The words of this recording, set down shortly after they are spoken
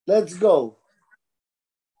Let's go.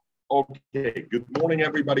 Okay, good morning,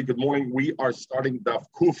 everybody. Good morning. We are starting Daf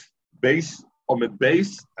Kuf base on the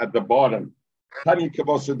base at the bottom. Tani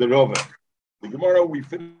Kavasa the Rova. The Gemara we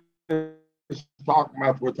finished talking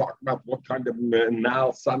about. We're talking about what kind of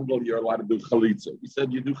now sandal you're allowed to do chalitza. We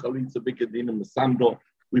said you do chalitza bikadin in the sandal.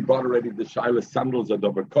 We brought already the shaila sandals a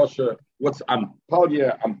dover kosher. What's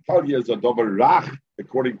ampalya? Ampalya is a dover rach.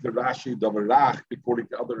 According to Rashi, dover rach. According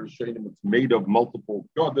to other Rishonim, it's made of multiple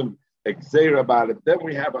godim. Exer about it. Then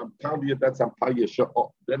we have Ampalia, that's Ampalia.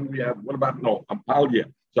 Then we have, what about, no, Ampalia.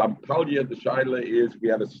 So Ampalia, the Shaila is, we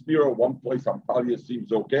have a sphere, one place Ampalia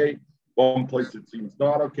seems okay, one place it seems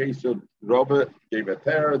not okay. So Robert gave a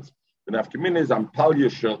teretz. The Nafkamin is Ampalia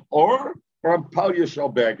shel or Ampalia shel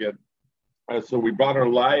beged. So we brought our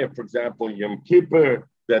liar, for example, Yom Kippur,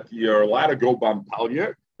 that you're allowed to go by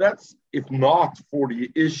Ampalia. That's if not for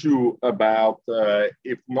the issue about,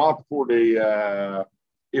 if not for the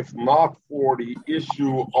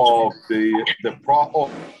issue of the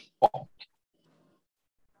problem,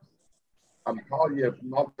 I'm telling you, if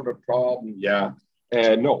not for the problem, yeah,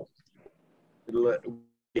 no. We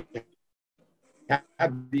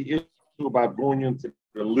had the issue about going into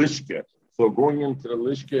the Lishka. So going into the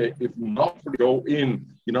Lishka, if not for go in,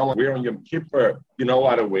 like wearing Yom Kippur,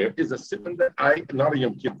 how to wear, is a simon that not a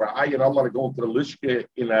Yom Kippur, you're not allowed to go into the Lishka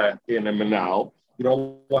in a Manal,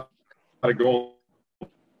 allowed to go.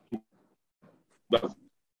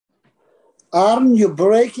 Aaron, you're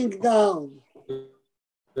breaking down.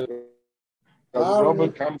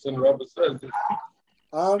 Robert comes and Robert says,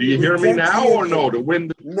 do you hear me now or no? The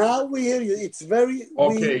wind. Now we hear you. It's very,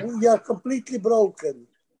 okay. We are completely broken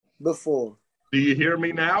before. Do you hear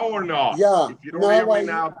me now or not? Yeah. If you don't hear me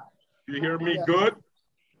now, do you hear me good?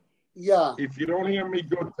 Yeah. If you don't hear me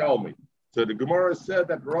good, tell me. So the Gemara said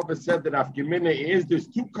that Robert said that Afgemina there's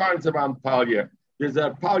two kinds of Ampalia. There's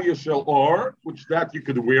a Ampalia shel or, which that you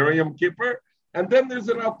could wear in Yom Kippur. And then there's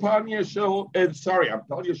an Ampalia shel,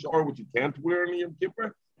 Ampalia shel or, which you can't wear in Yom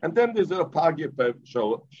Kippur. And then there's an Ampalia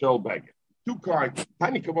shel beged. Two kinds.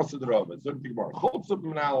 Tani kavasa d'Rava. So the Gemara. Chotzav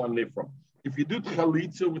minal anifram. If you do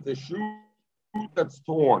chalitza with a shoe that's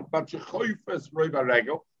torn, but shechoifes roiv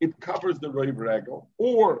regel, it covers the roiv regel.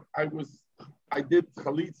 Or I did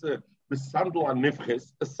chalitza the sandal on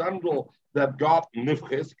nifches, a sandal that got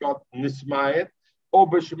nifches, got nismayet.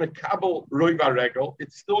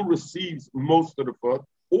 It still receives most of the foot,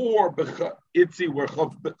 or itzi where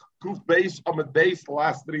kuf base on the base, the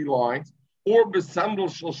last three lines, or besandal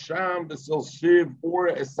shel sham besel siv, or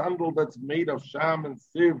a sandal that's made of sham and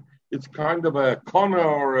siv. It's kind of a kona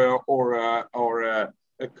or a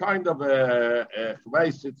kind of a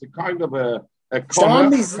it's a kind of a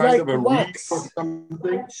kona, is kind like of a wax or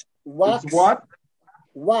something. Wax. It's what?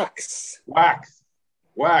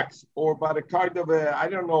 Wax, or by the kind of a, I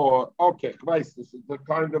don't know. Okay, this is a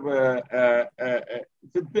kind of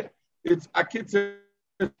it's a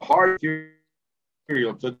hard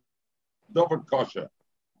material. It's a double kosher.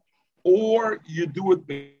 Or you do it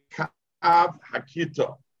with kav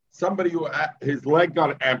hakita. Somebody who his leg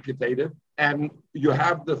got amputated, and you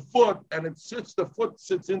have the foot, and the foot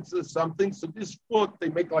sits into something. So this foot, they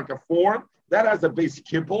make like a form that has a base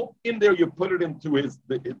kibble. In there, you put it into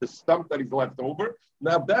the stump that he's left over.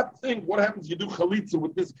 Now that thing, what happens? You do chalitza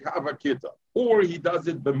with this kavakita, or he does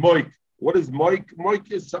it b'moik. What is moik?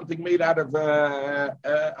 Moik is something made out of a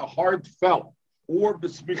hard felt, or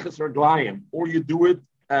b'smichas raglayim, or you do it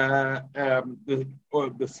the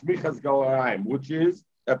smichas galayim, which is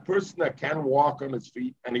a person that can walk on his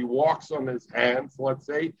feet and he walks on his hands, let's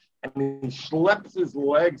say, and he schleps his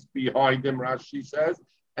legs behind him, Rashi says,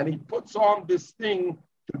 and he puts on this thing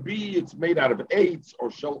it's made out of eights or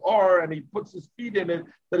shel ar, and he puts his feet in it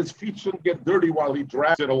that his feet shouldn't get dirty while he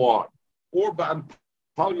drags it along. Or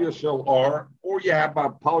ba'ampalia shel ar, or you have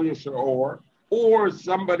ba'ampalia shel or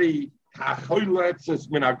somebody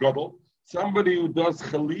somebody who does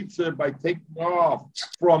chalitza by taking off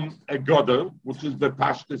from a gadol, which is the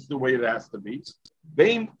pashtus, the way it has to be.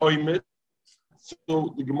 Bein oimet.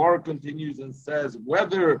 So the Gemara continues and says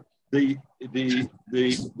whether the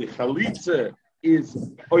chalitza is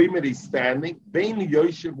oimet, he's standing. Bein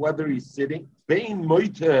yoshev, whether he's sitting. Bein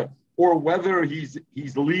moita, or whether he's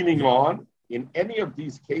leaning on. In any of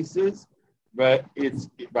these cases, but it's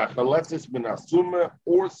bachaletzis min asuma,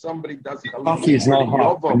 or somebody does coffee is not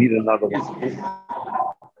hot. I need another one.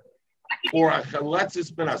 Or a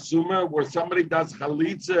chaletzis min asuma, where somebody does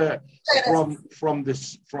chalitza from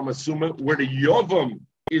a suma, where the yovam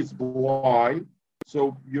is blind.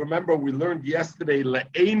 So you remember we learned yesterday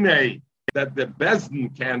le'ene that the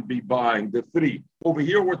bezdin can be blind. The three over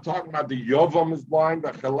here we're talking about the yovam is blind,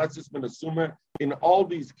 the chaletzis min asuma In all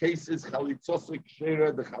these cases, chalitzosik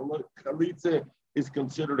shera, the chalitza is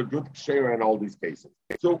considered a good shera in all these cases.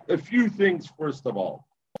 So a few things, first of all.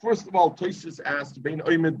 Tosfos asked, Ben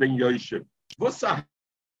Oymed Ben Yoshev, what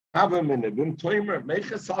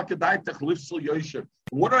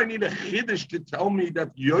do I need a chiddush to tell me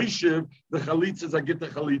that Yoshev, the chalitza, is a get the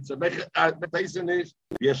chalitza?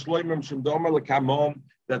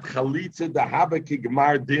 That chalitza, the habek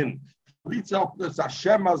gmar din. Chalitza auch das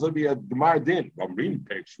Hashem, also wie a gmar din. Beim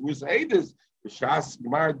Rinpek, Shvus Eides, B'shas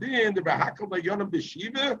gmar din, the behakel b'yonam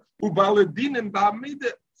b'shiva, u'baladinim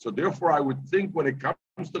ba'amide. So therefore, I would think when it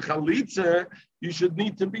comes to chalitza, you should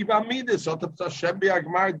need to be b'amide. So that's Hashem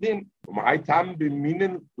b'agmar din. U'ma'aytam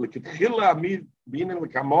b'minin l'ketchila, minin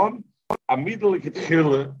l'kamon, amid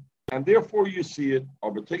l'ketchila. And therefore you see it.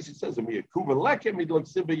 Arbitration says, so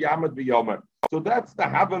that's the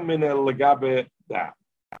Havan min legabe that.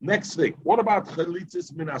 Next thing, what about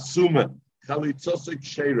chalitzis min asuma, chalitzosik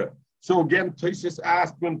shera? So again, Tosfos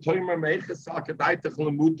asked, when Toimer meiches salkadaitach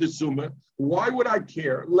lemut suma, why would I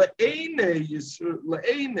care? Le'ene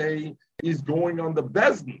is going on the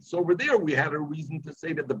bezdin. So over there we had a reason to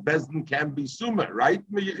say that the bezdin can be suma, right?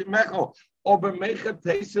 Aber mecha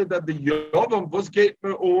teise that the yovam was geht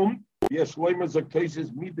me yes, loimer zaktesis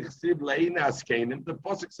midichsib le'ene askenim. The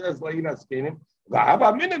pasuk says le'ene askenim.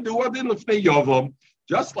 V'hava mina do adin lefnei yovam.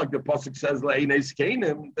 Just like the pasuk says le'ene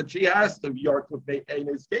askenim, that she has to yark lefnei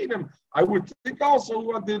askenim. I would think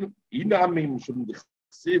also adin inamim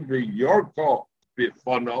shemdichsib yarko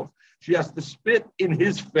bifonov. She has to spit in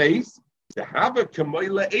his face. To have a kamei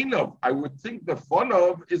le'enov. I would think the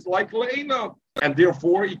fonov is like le'enov. And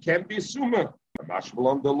therefore, he can't be a summa. That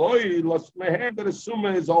a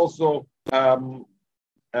summa is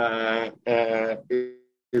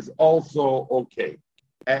also okay.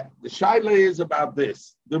 The shaila is about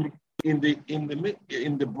this. In the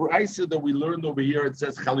brisa that we learned over here, it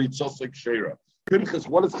says chalitzosik shera. Pinchas,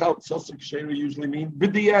 what does chalitzosik shera usually mean?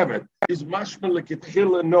 B'di'evet. Is mashma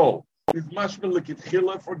l'ketchila? No. Is mashma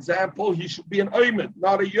l'ketchila, for example, he should be an oymed,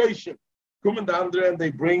 not a yoshev. Come in the andre and they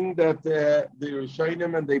bring that the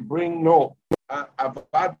Rishonim and they bring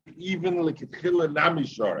avad even lekitchila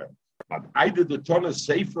namishara. But either the Tana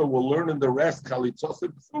Sefer will learn in the rest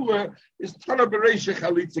chalitzosik psula is Tana bereisha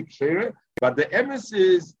chalitzik shera. But the emes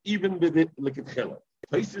is even with it lekitchila.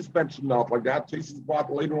 Tosfos mentioned not like that. Tosfos brought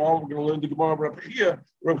later on. We're going to learn the Gemara of Rav Chia.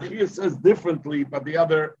 Rav Chia says differently, but the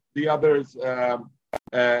others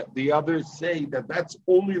say that that's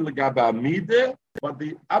only legaba amide. But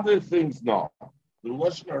the other things, no. The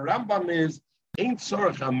Lashon Rambam is ain't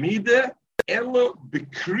tzorach amide elo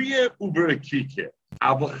b'kriya uberekike.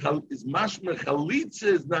 Avachal is mashmer chalitza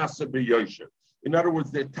is nasa b'yoshev. In other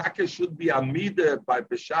words, the taka should be amide by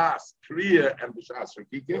b'shas kriya and b'shas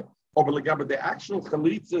rekike. Or the actual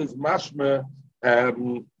chalitza is mashmer.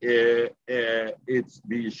 It's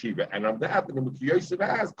the yeshiva, and on that, the Mukhi Yosef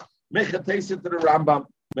asks, mechateset to the Rambam.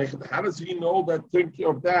 How does he know that thinking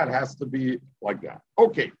of that has to be like that?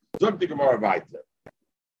 Okay,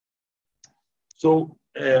 so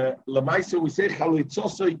Lamaisa, we say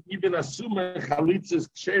chalitzosa, even assuming chalitzas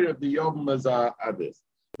kshera the yovam as this.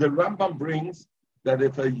 The Rambam brings that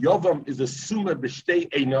if a yovam is a suma b'shtei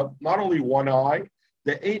einav, not only one eye,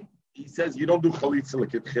 he says you don't do chalitza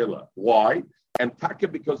l'ketchila. Why? And taka,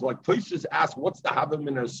 because like Tosfos asked, what's the havim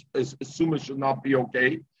in a suma should not be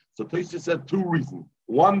okay? So Tosfos said two reasons.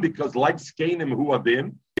 One, because like skenim who are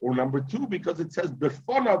in, or number two, because it says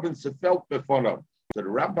befonav and sefelt befonav. So the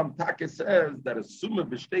Rambam Taka says that a summa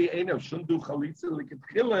b'shtei einav shouldn't do chalitza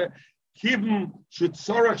l'ketchila, kibim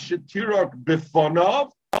shetzorach shetirok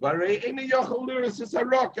befonav, v'arei eina yochel liris is a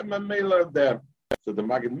rock and mamela of them. So the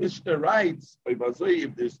Maggid Mishnah writes,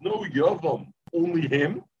 if there's no yovam, only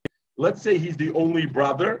him, let's say he's the only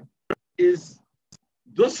brother, is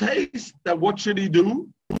this haste that what should he do?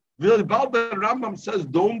 The Rambam says,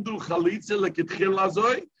 don't do chalitza leketchil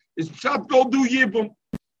azoi. Is pshat go do yibum.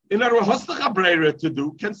 In other words, hast du a breire to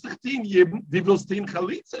do? Kennst du tin yibum? Die willst tin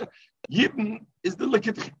chalitza? Yibum is the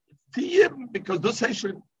leketchil yibum because this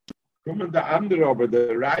should come in the under over.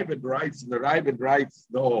 The Ravid writes,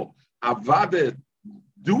 no, avade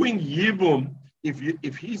doing yibum.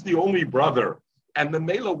 If he's the only brother. And the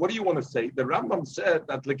Mela, what do you want to say? The Rambam said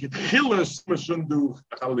that leketchil shouldn't do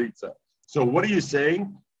chalitza. So what are you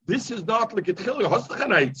saying? This is not leketchila.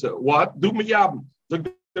 Hostachanaitza. What? Do miyam.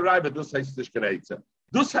 The Ravid. This heißt nicht kanaitza.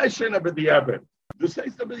 This heißt schon aber the Evid. This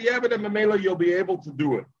heißt aber the Evid, and Mamela, you'll be able to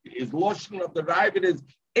do it. His lotion of the Ravid is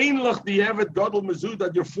ein lach the Evid gadol mezud,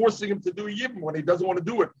 that you're forcing him to do yibum when he doesn't want to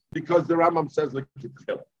do it because the Rambam says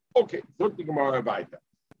leketchila. Okay. So the Gemara weiter.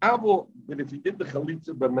 But if he did the chalitza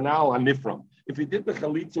b'menal hanifram, if he did the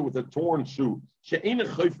chalitza with a torn shoe, she'ena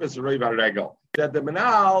choifes roiv haregel, that the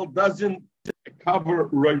menal doesn't cover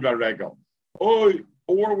roiv haregel. Or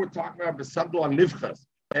we're talking about the sandal hanifchas,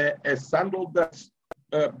 a sandal that's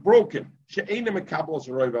broken, she'ena mekablos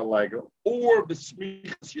roiv haregel, or the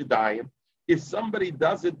smichas yadayim. If somebody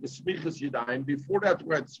does it, the smichas yadayim, before that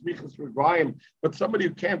we had smichas regayim, but somebody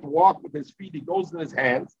who can't walk with his feet, he goes in his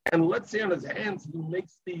hands, and let's say on his hands he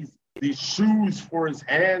makes these shoes for his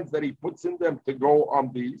hands that he puts in them to go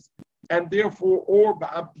on these, and therefore, or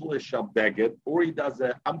ba'ampli shall beged, or he does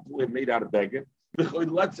an ampli made out of beged,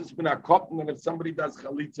 let's just min cotton, and if somebody does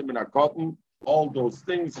chalitza min cotton, all those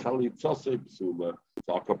things, chalitza psula.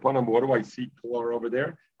 So Kapanim, what do I see, Klor, over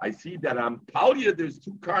there? I see that Ampalia, there's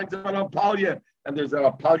two kinds of an Ampalia, and there's an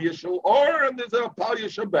Ampalia shal or, and there's an Ampalia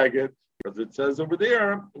shal beged. Because it says over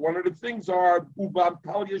there, one of the things are Uba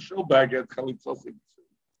Ampalia shal beged, chalitza psula.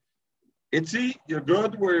 Itzi, you're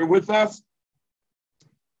good? Were you with us?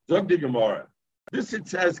 Zog di Gemara. This it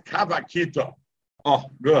says Kavakito. Oh,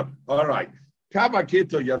 good. All right.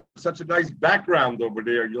 Kavakito, you have such a nice background over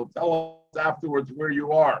there. You'll tell us afterwards where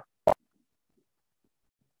you are.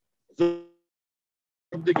 Zog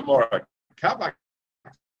di Gemara. Kavakito.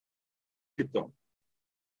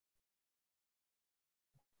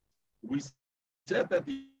 We said that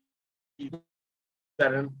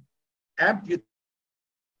an amputated.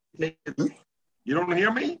 You don't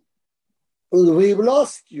hear me? We've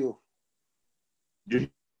lost you. You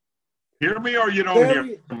hear me or you don't hear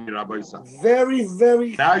me, Rabbi Son? Very,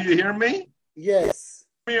 very. Now you hear me? Yes.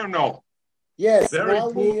 Me or no? Yes, very now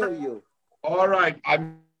we hear you. All right,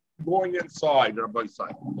 I'm going inside, Rabbi Son.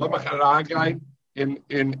 In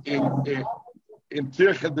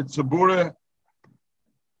Tircha de Tzibura,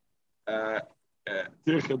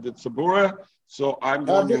 Tircha de Tzibura. So I'm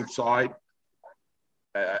going inside.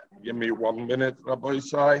 Give me 1 minute, Rabbi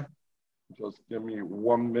Isai. Just give me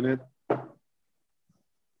 1 minute.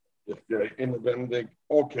 If they're inwendig.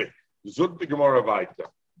 Okay. Zut die Gemara weiter.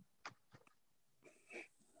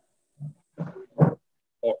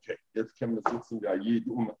 Okay. Jetzt können wir sitzen da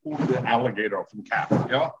the alligator from Cap.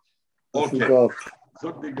 Yeah? Okay.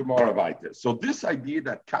 Zut die Gemara weiter. So this idea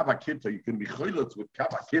that Kavakita, you can be choylitz with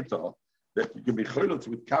Kavakita, that you can be choylitz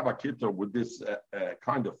with Kavakita with this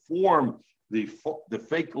kind of form, the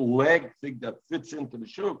fake leg thing that fits into the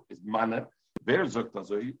shoe is mana. Wer sagt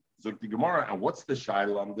also, sagt die Gemara, and what's the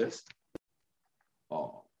shaila on this?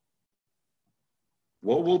 Oh.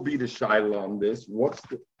 What will be the shaila on this? What's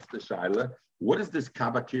the shaila? What is this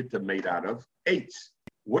kabakita made out of? Eights.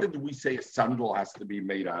 What did we say a sandal has to be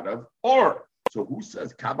made out of? Or, so who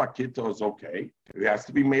says kabakita is okay? It has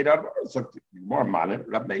to be made out of, so more mana,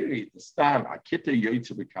 Rabbeiri, the stand, akita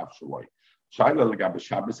yoytze b'kaf Shaila L'Gabe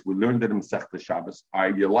Shabbos, we learned it in Masechta Shabbos.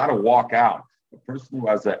 You're allowed to walk out. A person who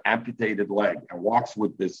has an amputated leg and walks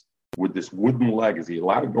with this wooden leg, is he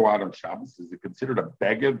allowed to go out on Shabbos? Is it considered a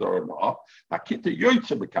beged or not? Akita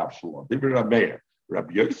yoytze b'kaf shaloi. David Rameir,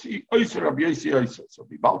 Rabbi Yossi, Rabbi Yossi. So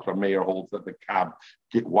Bibal Rameir holds that the cab.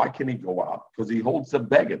 Why can he go out? Because he holds a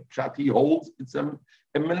beged. Pshat, he holds it's a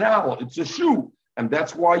menal. It's a shoe. And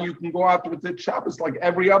that's why you can go out with the Shabbos like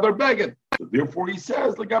every other beged. So therefore he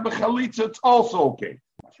says, like Abba Chalitza, it's also okay.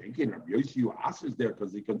 Rabbi Yossi asks there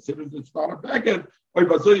because he considers it's not a beged.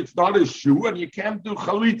 It's not a shoe and you can't do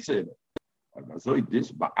Chalitza in it.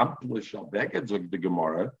 This ba'amtla shal beged, the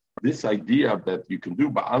Gemara, this idea that you can do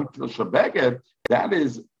ba'amtla shal beged, that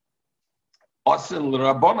is asin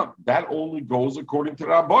l'rabbanim. That only goes according to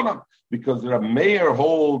Rabbanim because the mayor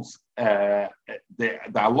holds the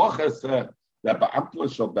halacha that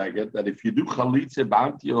ba'amtla shal beged, that if you do chalitza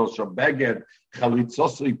ba'amtla shal beged,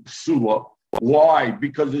 chalitzosei psula. Why?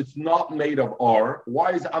 Because it's not made of or.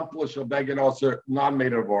 Why is amtla shal beged also not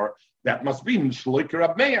made of or? That must be shlik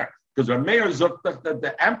Rab Meir. Because Rab Meir zoktach that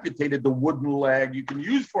the amputated the wooden leg you can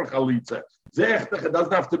use for chalitza. Zechtach it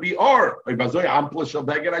doesn't have to be or. Amtla shal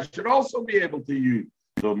beged I should also be able to use.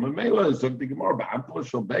 So Mamela is the Gemara, but amtla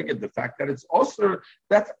shal beged, the fact that it's also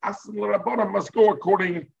that's asin l'rabbanim must go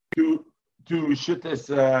according to Shittas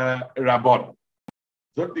Rabbanim.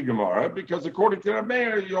 Zog the Gemara, because according to the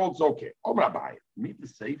mayor, he holds okay. Oh, Rabbi, meet the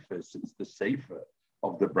Sefer, since the Sefer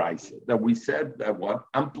of the Brisa, that we said that what?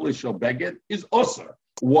 Amtla shal beged is osir.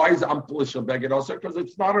 Why is Amtla shal beged osir? Because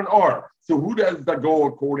it's not an or. So who does that go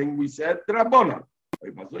according? We said the Rabbanan.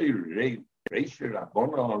 Reish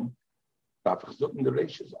Rabbanan. The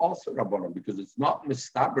Reish is also Rabbanan because it's not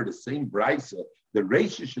mistaber the same Brisa. The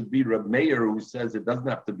Reish should be Rab Meir who says it doesn't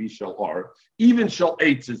have to be shal or. Even shal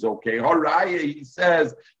eitz is okay. Haraya, he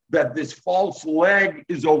says that this false leg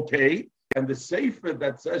is okay. And the sefer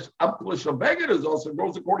that says Amplish Beged is also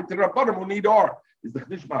goes according to the Rabbanim who need R. Is the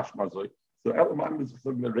Chdish Mashmazoi. So Elamam is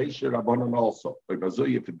the Reisha Rabbanan also.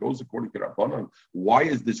 If it goes according to Rabbanan, why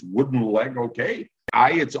is this wooden leg okay?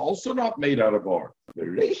 It's also not made out of R. The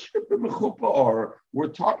Reisha B'mechupa R, we're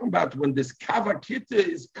talking about when this Kavakita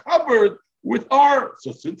is covered with R.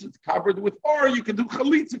 So since it's covered with R, you can do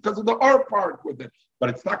Chalitza because of the R part with it. But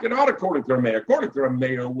it's not going out according to Rameir. According to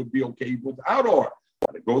Rameir, it would be okay without R.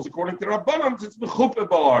 But it goes according to Rabbanan, it's Mechupa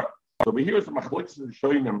Ba'ar. So here's the Machlokes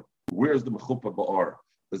showing them where's the Mechupa Ba'ar.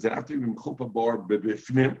 Does it have to be Mechupa Ba'ar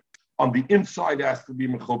B'Bifnim? On the inside it has to be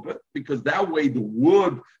Mechupa, because that way the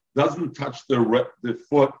wood doesn't touch the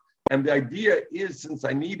foot. And the idea is, since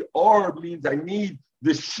I need R, means I need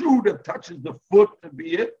the shoe that touches the foot to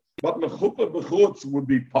be it. But Mechupa B'chutz would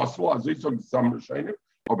be possible, as we saw in some Rishonim.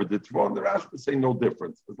 But the Tva and the Rashba say no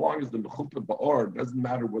difference. As long as the Mechupa Ba'ar, doesn't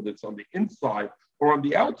matter whether it's on the inside or on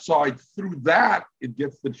the outside, through that, it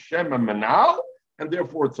gets the Shem and Manal, and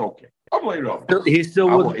therefore it's okay. He still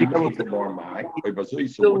wouldn't be able to.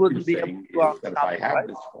 So what you're saying is that if I have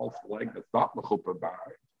this false leg that's not Mechupa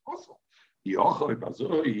Ba'ar, also.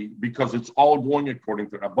 Because it's all going according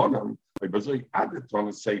to Rabbanan, if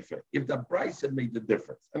the Bryce had made the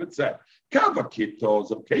difference, and it said, Kavakito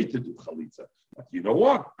is okay to do Chalitza, but you know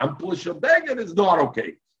what? Amplish Beged is not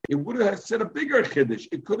okay. It would have said a bigger Chiddush.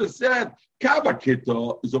 It could have said,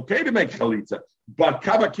 Kavakito is okay to make Chalitza, but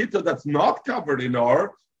Kavakito that's not covered in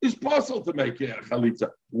R is possible to make Chalitza.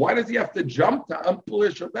 Why does he have to jump to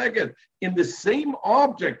Amplish Beged? In the same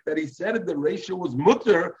object that he said in the ratio was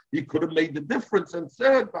mutter, he could have made the difference and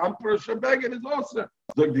said Amplish Beged is also.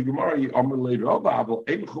 So the Gemara,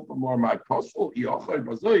 my apostle,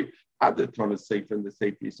 added on a safe, and the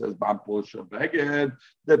safety says Amplish Beged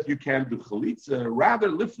that you can't do Chalitza. Rather,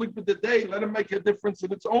 liflik with the day, let him make a difference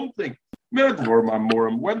in its own thing.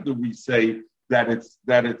 When do we say that it's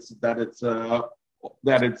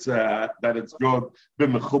good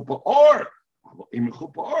b'mechupa or in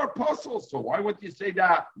mechupa or apostle? So why would you say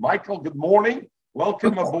that? Michael, good morning.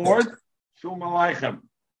 Welcome aboard. Shalom aleichem.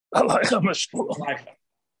 Aleichem.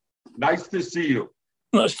 Nice to see you.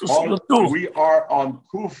 Nice to see you too. We are on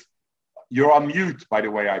Kuf. You're on mute, by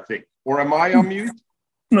the way, I think. Or am I on mute?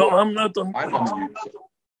 No, I'm not on mute. I'm on mute.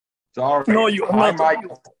 Sorry. No, you are Hi, not.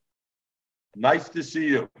 Michael. Nice to see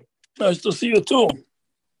you. Nice to see you too.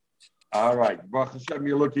 All right. Baruch Hashem,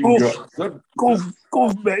 you're looking good. Kuf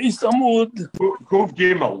Beis Amud. Kuf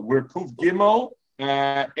Gimel. We're Kuf Gimel,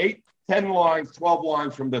 8, 10 lines, 12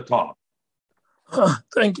 lines from the top.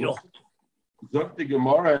 Thank you. Zok the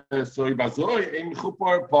Gemara, so Ibazoi, Ein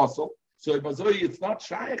Chupar Apostle. So Ibazoi, it's not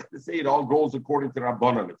shaykh to say it all goes according to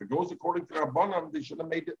Rabbanan. If it goes according to Rabbanan, they should have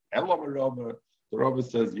made it Elam Rava. The Rava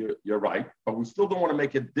says you're right, but we still don't want to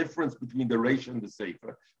make a difference between the Reish and the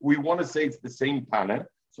Sefer. We want to say it's the same Tana.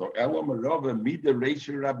 So Elam Rava, Mida Reish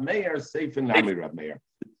Rab Meir, Sefer Nami Rab Meir.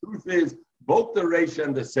 The truth is, both the Reish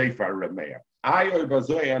and the Sefer are Rab Meir. I,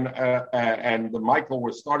 and Michael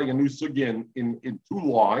were starting a new sugya in 2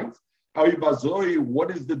 lines.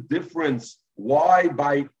 What is the difference? Why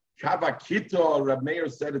by Kavakita, Rab Meir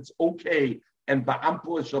said it's okay, and by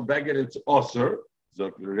Amplish Beged it's osir.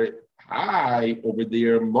 Hi, over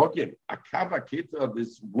there, Mogin. A Kavakita,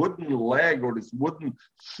 this wooden leg or this wooden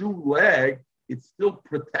shoe leg, it still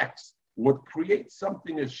protects. What creates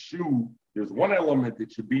something as shoe, there's one element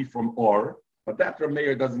that should be from or, but that Rab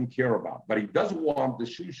Meir doesn't care about. But he does want the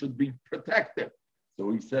shoe should be protected. So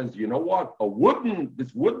he says, you know what?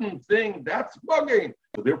 This wooden thing, that's mugging.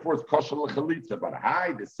 So therefore it's kosher l'chalitza. But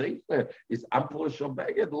the sefer is amplish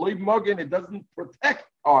beged, loy mugging. It doesn't protect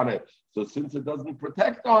on it. So since it doesn't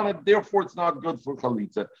protect on it, therefore it's not good for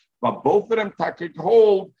chalitza. But both of them takik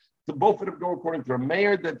hold. So both of them go according to a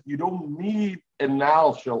mayor that you don't need a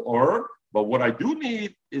nal shel or, but what I do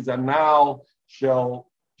need is a nal shel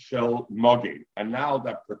mugging, a nal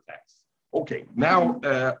that protects. Okay, now,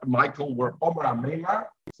 Michael, we're Omer Amema,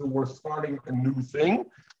 so we're starting a new thing,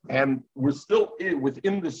 and we're still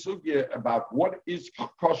within the sugya about what is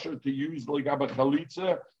kosher to use l'gaba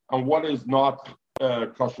chalitza and what is not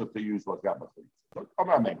kosher to use l'gaba chalitza. So,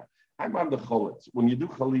 Omer Amema, I'm on the chalitza. When you do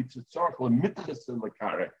chalitza,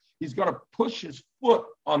 he's got to push his foot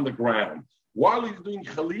on the ground. While he's doing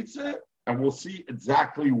chalitza, and we'll see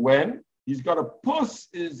exactly when, he's got to push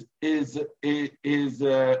his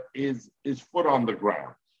foot on the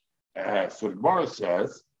ground. So the Gemara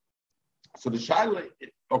says, so the Shaila,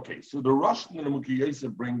 okay, so the Russian and the Mukhi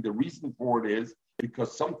Yosef bring the reason for it is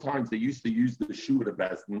because sometimes they used to use the shoe of the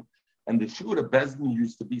Bezdin, and the shoe of the Bezdin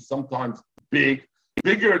used to be sometimes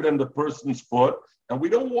bigger than the person's foot, and we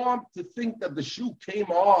don't want to think that the shoe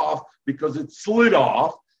came off because it slid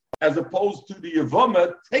off. as opposed to the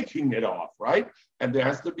Yavama taking it off, right? And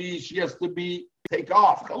she has to be take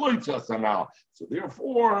off. So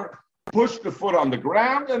therefore, push the foot on the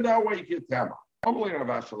ground, and that way you get Tama.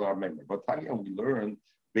 But Tanya, we learn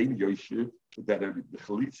Ben Yoshev that the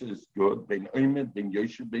chalitza is good, Ben Oymed, Ben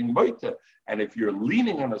Yoshev, Ben Moita. And if you're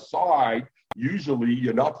leaning on a side, usually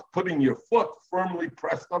you're not putting your foot firmly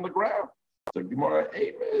pressed on the ground. So Gemara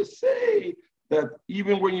say that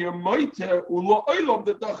even when you're Moita,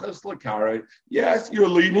 yes, you're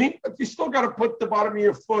leaning, but you still got to put the bottom of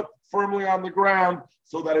your foot firmly on the ground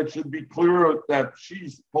so that it should be clear that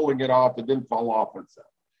she's pulling it off. It didn't fall off itself.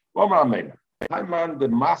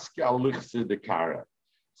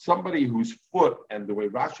 Somebody whose foot, and the way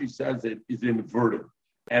Rashi says it, is inverted,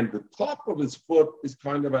 and the top of his foot is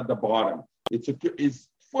kind of at the bottom. His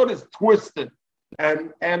foot is twisted,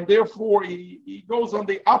 and therefore he goes on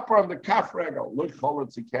the upper, on the kaf regel. Look,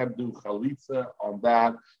 he can't do chalitza on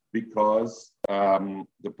that because the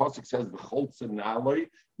pasuk says the cholza naloi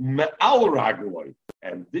me'al ragloi,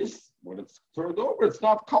 and this, when it's turned over, it's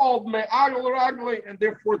not called me'al ragloi, and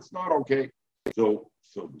therefore it's not okay. So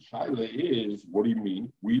the shaila is, what do you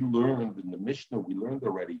mean? We learned in the Mishnah,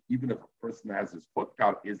 already, even if a person has his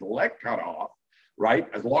leg cut off, right?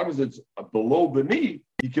 As long as it's below the knee,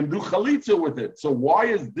 he can do chalitza with it. So why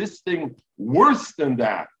is this thing worse than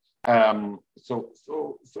that? So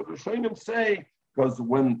the Rishonim say, because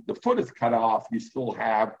when the foot is cut off, you still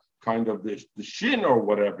have kind of the shin or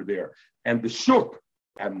whatever there, and the shuk,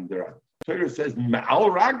 and the Torah says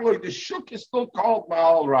ma'al ragloi, the shuk is still called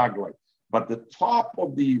ma'al ragloi. But the top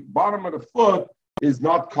of the bottom of the foot is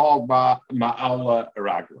not called ma'ala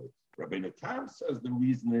ragloi. Rabbi Tam says the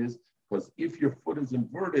reason is because if your foot is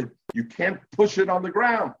inverted, you can't push it on the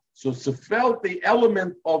ground. So felt the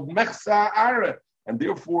element of mechsa aret, and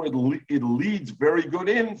therefore it leads very good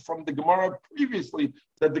in from the Gemara previously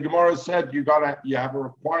that the Gemara said you have a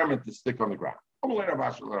requirement to stick on the ground.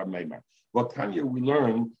 But Tanya, we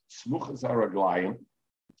learn smuchas haraglayim,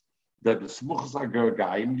 that the smuchas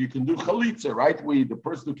haraglayim you can do chalitza, right? The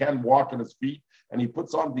person who can't walk on his feet and he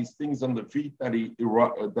puts on these things on the feet that he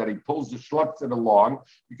pulls the shlutzit along,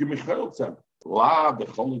 you can mechel them.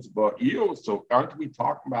 So aren't we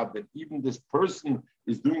talking about that even this person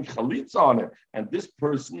is doing chalitza on it, and this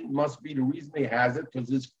person must be the reason he has it because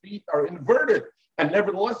his feet are inverted. And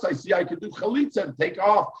nevertheless, I could do chalitza and take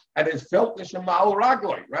off, and it's felt nishamal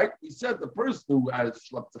ragloi, right? We said the person who has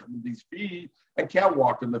shlutzit in these feet and can't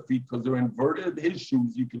walk on the feet because they're inverted, his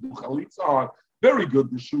shoes you can do chalitza on. Very good,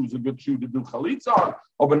 the shoe is a good shoe to do chalitza on.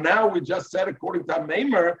 Oh, but now we just said, according to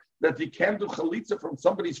Maimer, that you can't do chalitza from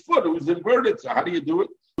somebody's foot who's inverted. So how do you do it?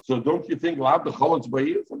 So don't you think, the chalitza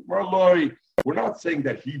b'yir? We're not saying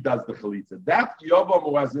that he does the chalitza. That Yavam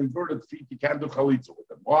who has inverted feet, you can't do chalitza with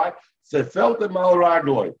him. Why? Sefeltem al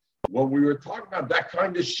ragloi. When we were talking about that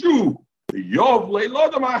kind of shoe, the Yov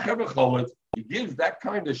leilodam achev chalitza. He gives that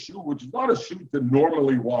kind of shoe, which is not a shoe to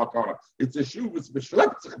normally walk on. It's a shoe with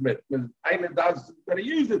b'shleptzich mit eine das that he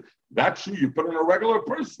uses. That shoe you put on a regular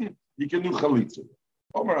person, you can do chalitza.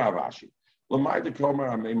 Omer Avashi, Lamayda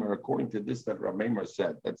Komer Ameimer. According to this, that Rameimer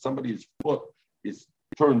said that somebody's foot is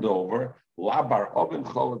turned over. La bar oven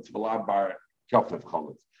chalitz, la bar kofif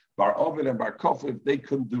chalitz. Bar oven and bar kofif, they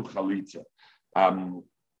couldn't do chalitza.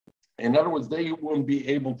 In other words, they wouldn't be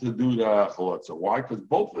able to do the chalitza. Why? Because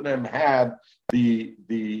both of them had the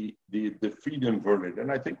feet inverted.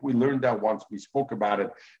 And I think we learned that once. We spoke about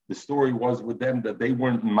it. The story was with them that they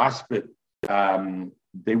weren't maspid.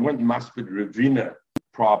 They weren't maspid Ravina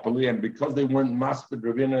properly. And because they weren't maspid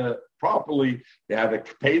Ravina properly, they had a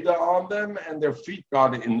kpeda on them and their feet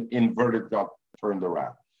got inverted, got turned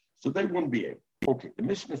around. So they wouldn't be able. Okay, the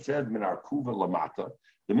Mishnah said, Minar Kuva Lamata.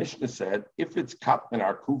 The Mishnah said, if it's cut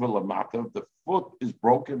Minar Kuva Lamata, the foot is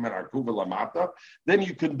broken Minar Kuva Lamata, then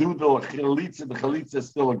you can do the chalitza. The chalitza is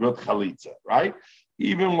still a good chalitza, right?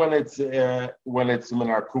 Even when it's Minar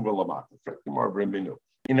Kuva Lamata.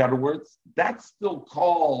 In other words, that's still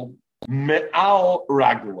called Me'al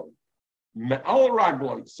Ragloi. Me'al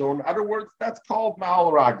Ragloi. So in other words, that's called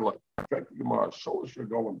Me'al Ragloi. The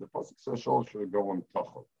pasuk says Sholosh Regolim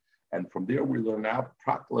Tochel. And from there we learn out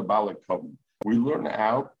Praklebalik Kovim. We learn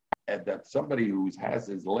out that somebody who has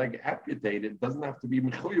his leg amputated doesn't have to be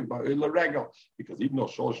mechuyev by oila regel, because even though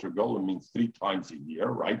sholosh regolim means 3 times a year,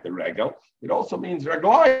 right? The regel, it also means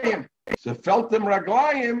reglayim. So feltem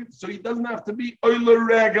reglayim, so he doesn't have to be oila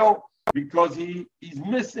regel because he's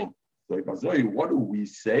missing. So what do we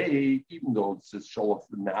say? Even though it says sholosh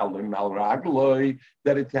mal ragloi,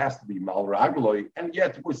 that it has to be mal ragloi, and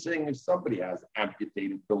yet we're saying if somebody has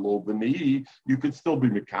amputated below the knee, you could still be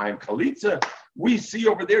mekayim chalitza. We see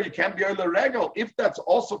over there you can't be oil regel. If that's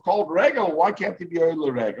also called regel, why can't it be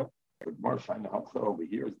oil regel? But Marshain Halcha over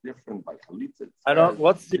here is different by Chalitza. I don't.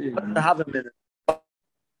 What's the have a minute?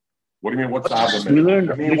 What do you mean? What's the have a minute?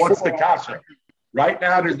 I mean, what's the kasha? Right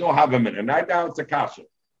now, there's no have a minute. Right now, it's a kasha.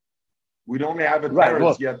 We don't have a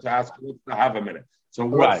terrorist yet to ask what's the have a minute. So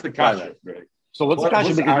what's the kasha? Right. So what's the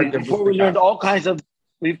kasha? Because before we learned all kinds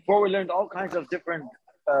of different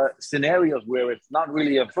scenarios where it's not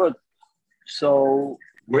really a foot. So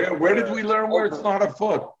where did we learn where it's not a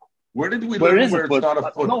foot? Where did we learn where it's not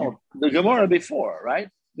a foot? No, the Gemara before, right?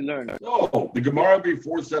 We learned. No, the Gemara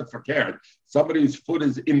before said for Karen, somebody whose foot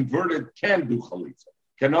is inverted can do chalitza,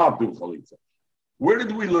 cannot do chalitza. Where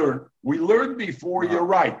did we learn? We learned before, you're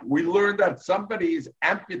right. We learned that somebody's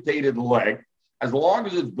amputated leg, as long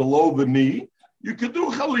as it's below the knee, you could do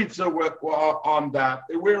chalitza on that.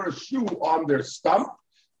 They wear a shoe on their stump,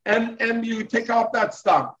 and you take off that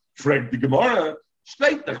stump. Frag the Gemara,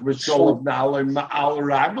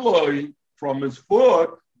 from his foot.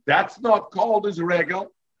 That's not called as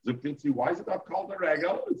regel. Why is it not called a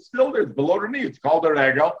regel? It's still there. It's below the knee. It's called a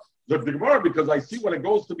regel. The Gemara, because I see when it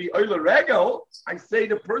goes to be oil regel, I say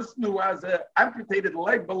the person who has an amputated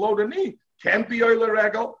leg below the kney can't be oil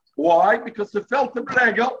regel. Why? Because the felt of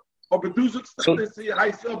regel or beduzuk statistic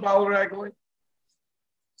I saw bal regel.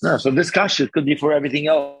 No, so this kasha could be for everything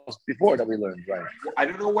else before that we learned, right? I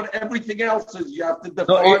don't know what everything else is. You have to define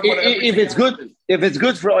what if it's good. Is. If it's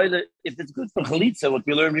good for oil, if it's good for chalitza, what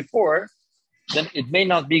we learned before, then it may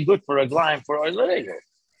not be good for a gleim for oil regel.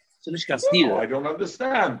 So no, I don't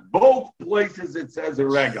understand. Both places it says a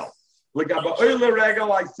regel. Like about oil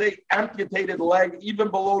regel, I say amputated leg even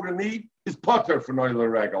below the knee is putter for oil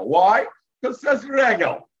regel. Why? Because it says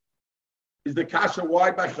regel. Is the kasha why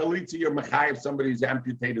by chalitza you're mechayev somebody who's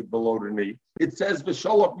amputated below the knee? It says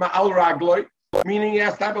v'sholach ma'al ragloi, meaning he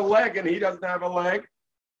has to have a leg and he doesn't have a leg.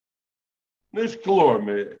 Nish klor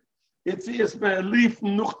me. It's is me lief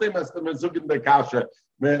nuchtem as the mezugin the kasha.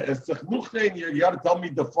 Me es sich nuchtem. You got to tell me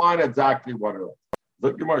define exactly what it is.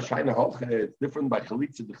 Look, Gemara Shaina Hoche. It's different by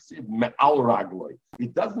chalitza. The chsiv me'al ragloi.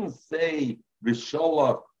 It doesn't say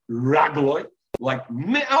v'sholach ragloi like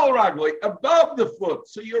me'al ragloi above the foot.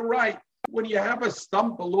 So you're right. When you have a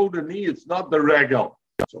stump below the knee, it's not the regel.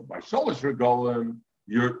 So by sholish regolim,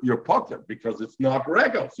 you're potter because it's not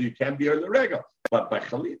regel, so you can't be on the regel. But by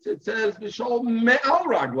chalitza, it says v'shol me'al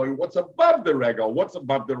raglo. What's above the regel? What's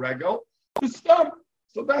above the regel? The stump.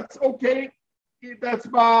 So that's okay. That's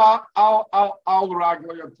al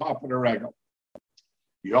raglo on top of the regel.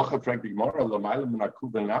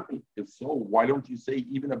 If so, why don't you say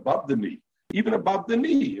even above the knee? Even above the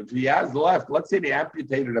knee. If he has left, let's say they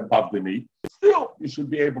amputated above the knee, still you should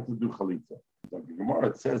be able to do chalitza. So the Gemara,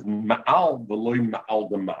 it says ma'al v'loy ma'al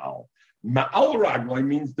the ma'al. Ma'al ragloi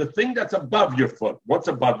means the thing that's above your foot. What's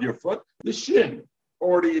above your foot? The shin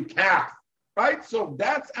or the calf, right? So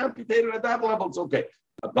that's amputated at that level. It's okay.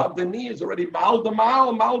 Above the knee is already ma'al the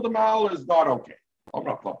ma'al. Ma'al the ma'al is not okay.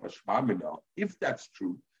 If that's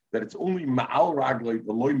true, that it's only ma'al ragloi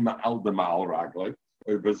v'loy ma'al the ma'al ragloi.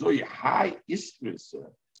 High istris,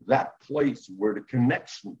 that place where the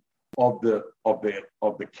connection of the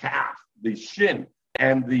calf, the shin,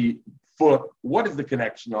 and the foot. What is the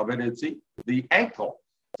connection of it? It's the ankle.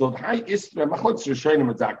 So the high istris, I'm not sure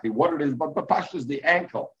exactly what it is, but Papash is the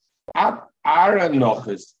ankle. At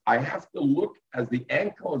Aranochis, I have to look as the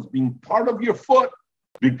ankle as being part of your foot,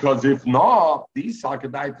 because if not, if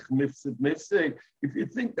you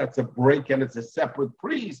think that's a break and it's a separate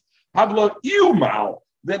priest.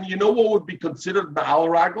 Then you know what would be considered ma'al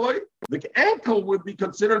ragloi? The ankle would be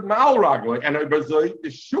considered ma'al ragloi, and the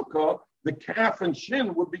shuka, the calf and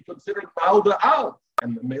shin, would be considered ma'al da'al.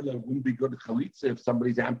 And the mela wouldn't be good chalitza if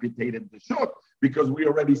somebody's amputated the shuk, because we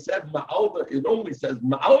already said ma'al. It only says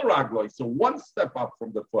ma'al ragloi, so one step up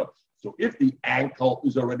from the foot. So if the ankle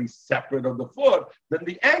is already separate of the foot, then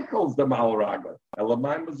the ankle is the ma'al ragloi.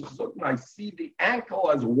 And I see the ankle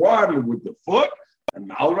as one with the foot. And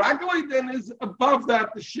Ma'al Ragloi then is above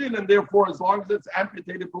that, the shin, and therefore, as long as it's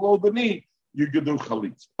amputated below the knee, you can do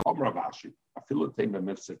chalitza.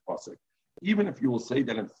 Even if you will say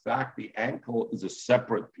that in fact the ankle is a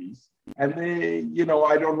separate piece, and I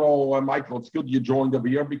don't know, Michael, it's good you joined over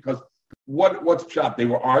here because what's pshat? They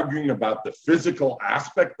were arguing about the physical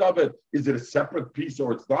aspect of it. Is it a separate piece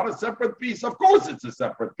or it's not a separate piece? Of course, it's a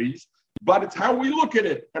separate piece. But it's how we look at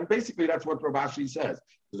it. And basically, that's what Rav Ashi says.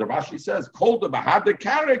 Because Rav Ashi says,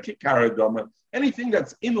 anything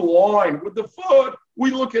that's in line with the foot,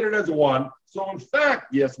 we look at it as one. So in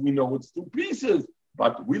fact, yes, we know it's two pieces,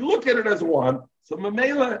 but we look at it as one. So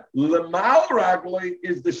Mamela, Lemal Ragloi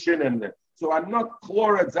is the shin in it. So I'm not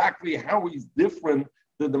clear exactly how he's different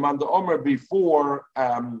than the Man the Omer before.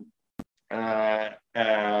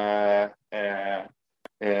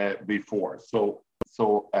 Before. So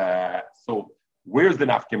where's the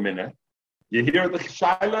nafkamina? You hear the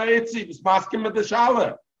shaila itzi, bismaskim with the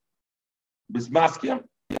shala. Bismaskim,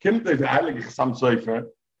 kim the heilige Chassam Sofer.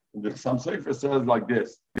 And the Chassam Sofer says like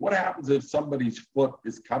this: what happens if somebody's foot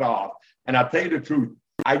is cut off? And I'll tell you the truth,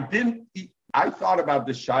 I thought about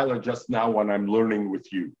this shaila just now when I'm learning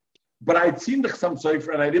with you. But I'd seen the Chassam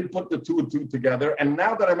Sofer and I didn't put the two and two together. And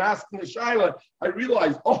now that I'm asking the shaila, I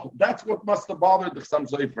realize, that's what must have bothered the Chassam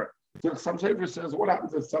Sofer. So the Chassam Sofer says, what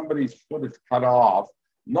happens if somebody's foot is cut off,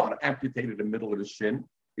 not amputated in the middle of the shin?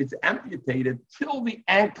 It's amputated till the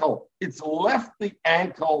ankle. It's left the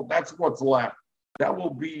ankle. That's what's left. That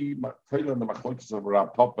will be the machlokes of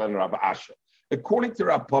Rav Papa and Rav Asher. According to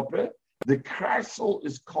Rav Papa, the karsel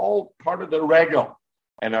is called part of the regel.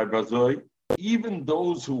 And Arbazoi, even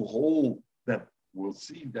those who hold that will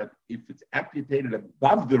see that if it's amputated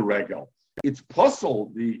above the regel, it's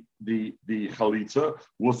puzzle, the chalitza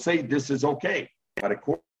will say this is okay. But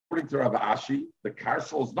according to Rav Ashi, the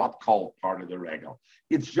karsel is not called part of the regel.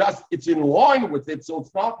 It's in line with it, so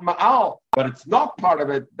it's not ma'al, but it's not part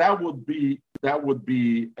of it. That would be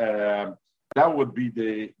the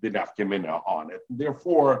nafkamina on it.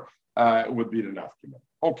 Therefore, it would be the nafkamina.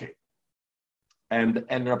 Okay. And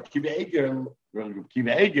Rabbi Kiva Eger,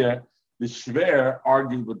 the Shver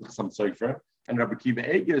argued with the Chassam Sofer, and Rabbi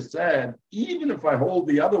Kiva Eger said, even if I hold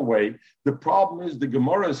the other way, the problem is the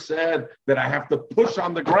Gemara said that I have to push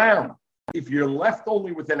on the ground. If you're left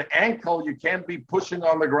only with an ankle, you can't be pushing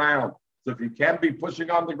on the ground. So if you can't be pushing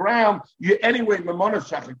on the ground,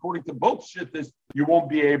 Mamonashach, according to both shittas, you won't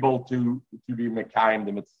be able to be Mekayim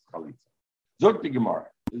the Mitzvah Chalitza. Zog the Gemara.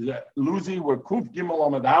 Luzi, we're Kuf Gimel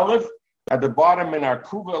Amad Aleph. At the bottom, in our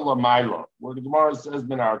Kuva Lamaila, where the Gemara says,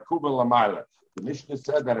 in our Kuva Lamaila, the Mishnah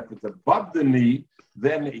said that if it's above the knee,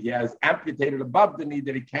 then he has amputated above the knee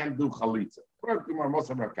that he can't do chalitza.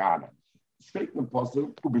 Straight in the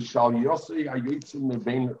pasuk,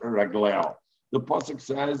 the pasuk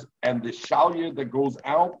says, and the shalya that goes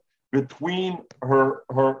out between her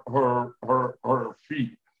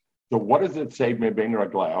feet. So what does it say? What's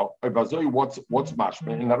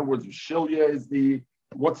mashma? In other words, shilya is the.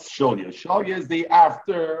 What's Shilya? Shilya is the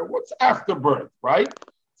afterbirth, right?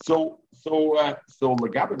 So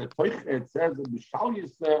Lagabe the Toich, it says in the Shilya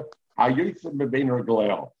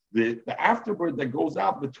the afterbirth that goes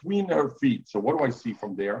out between her feet. So what do I see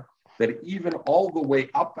from there? That even all the way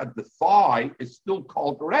up at the thigh is still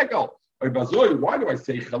called regel. Why do I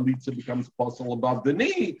say chalitza becomes possible above the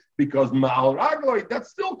knee? Because ma'al ragloi, that's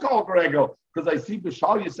still called regel. Because I see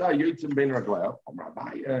b'shal yisah yotzim ben ragleil.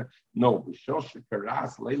 No, b'shal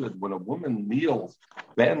shekaras leilad, when a woman kneels,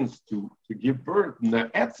 bends to give birth,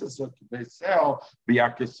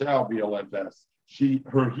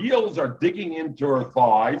 her heels are digging into her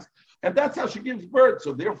thighs, and that's how she gives birth.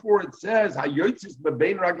 So therefore it says hayotzis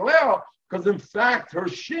ben ragleil, because in fact her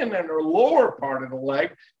shin and her lower part of the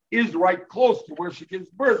leg is right close to where she gives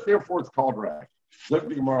birth. Therefore, it's called reg. Look at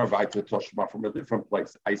the Gemara Toshma from a different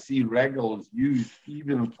place. I see regel is used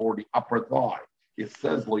even for the upper thigh. It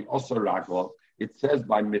says loy osa ragla. It says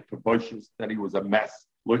by Mephibosheth that he was a mess.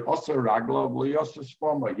 Loy osa ragla, loy osa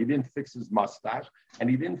shpoma. He didn't fix his mustache and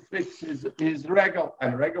he didn't fix his regel.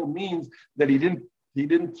 And regel means that he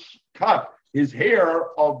didn't cut his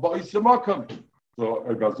hair of boisamakam. So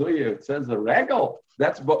it says a regel.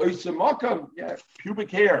 That's ba'oisamakam. Yeah,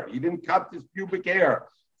 pubic hair. He didn't cut his pubic hair.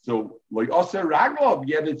 So like also ragel,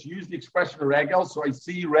 yet it's used the expression regel. So I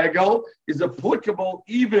see regel is applicable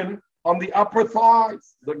even on the upper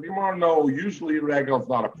thighs. The Gemara, no, usually regel is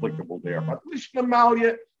not applicable there. But lishna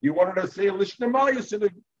malya, you wanted to say lishna malya, so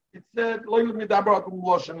it said loyal midabratum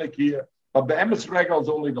loshan nekia. But the emes regel is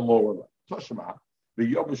only the lower leg. Toshma. The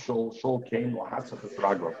Yobashol came lahasachas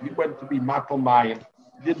raglav. He went to be matal mayim,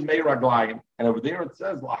 did meiraglayim, and over there it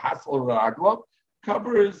says lahasal raglav,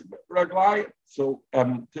 cover his raglayim. So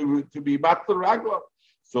to be matal raglav.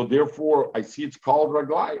 So therefore, I see it's called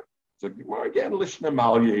raglayim. So again, lishna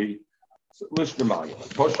malyi, lishna malyi.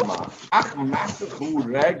 Toshma ach masachu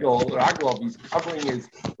raglav. He's covering his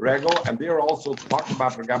regel, and they're also talking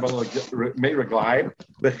about meiraglayim.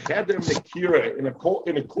 The cheder mekira in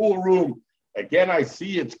a cool room. Again, I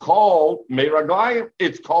see it's called meiraglayim.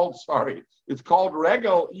 It's called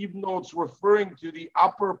regel, even though it's referring to the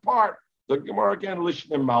upper part. The Gemara again,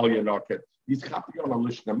 lishna malya noket. He's happy on a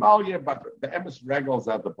lishna malya, but the emes regel is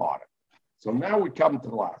at the bottom. So now we come to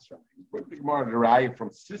the last one. With the Gemara derived from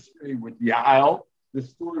Sisrei with Yael. The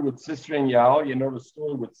story with Sisrei and Yael. You know the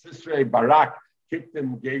story with Sisrei Barak kicked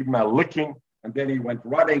him, gave him a licking, and then he went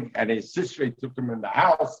running, and his sister took him in the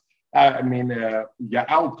house.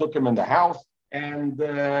 Yael took him in the house, and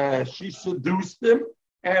she seduced him,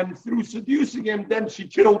 and through seducing him, then she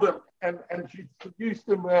killed him, and she seduced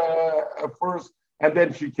him first, and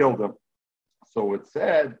then she killed him. So it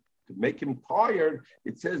said, to make him tired,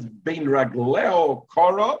 it says, Bein Ragleo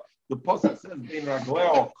Kara. The pasuk says, Bein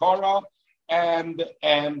Ragleo Kara, and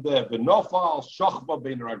the Nofal Shachva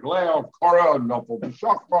Bein Ragleo Kara, Nofal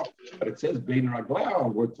B'Shachva. But it says Bein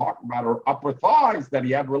Ragleo. We're talking about her upper thighs, that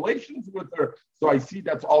he had relations with her. So I see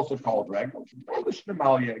that's also called Regel.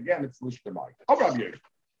 Again, it's Lishnemalia. Oh, Rabbi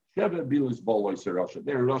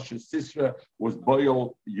their Rosh's sister was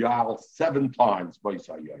Boil Yal 7 times by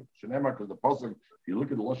Sayyid. Because the pasuk, if you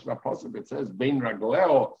look at the Lashon pasuk, it says Bein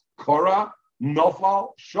Ragleo Korah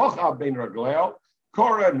Nofal Shocha Bein Ragleo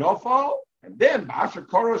Korah Nofal, and then Basha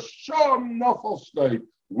Korah Shom Nofal Shtei.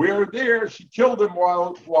 Where there she killed him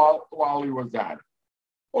while he was at it.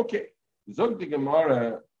 Okay, Zog the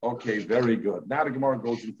Gemara. Okay, very good. Now the Gemara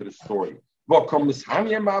goes into the story.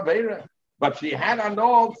 But she had a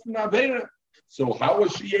no Navera. So how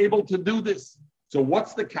was she able to do this? So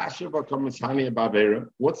what's the kasha v'kamishani bavera?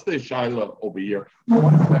 What's the shaila over here?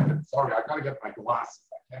 1 second. Sorry, I gotta get my glasses.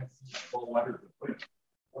 I can't see the full letters. 1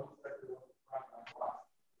 second.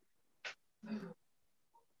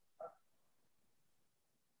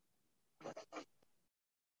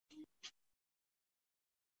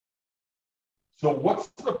 So what's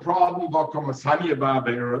the problem about Mahania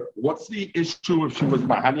Ba'avera? What's the issue if she was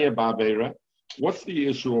Mahania Ba'avera? What's the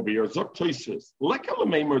issue over here? Zok Toises.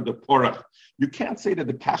 Lekalamemer the Porach. You can't say that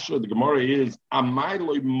the kasha of the Gemara is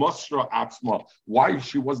Amailoi Mosra Atzma. Why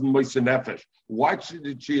she wasn't Moise Nefesh? Why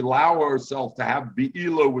did she allow herself to have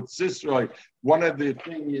Be'ilo with Sisroi? One of the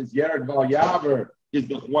things is Yereg Val Yaver. Is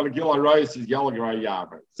the one of Gil Arayis is Yelagar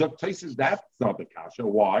Yaver. Zok Toises, that's not the kasha.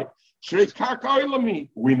 Why? We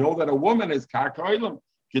know that a woman is karkoilam.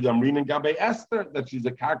 Kidamrin and Gabe Esther, that she's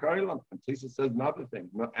a karkoilam. And Tisa says another thing.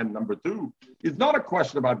 And number 2, it's not a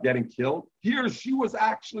question about getting killed. Here, she was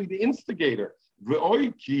actually the instigator. He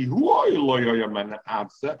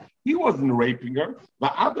wasn't raping her.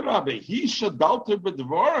 He shadalter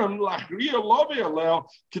b'dvarim lachriya lovei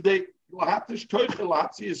today.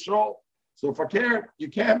 So if I care, you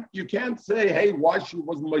can't say, hey, why she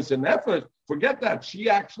wasn't Moise Nefesh. Forget that. She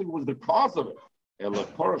actually was the cause of it. Why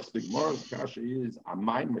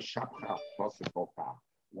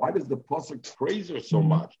does the pasuk praise her so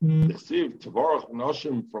much? The siv Tavarach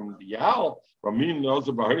Noshim from the Yal, from me knows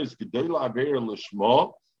about her is Gedela Aver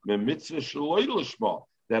Lishma, Mitzvah Shaloi Lishma.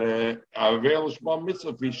 That a Aver Lishma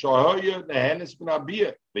mitzvah Vishahoya Nehenis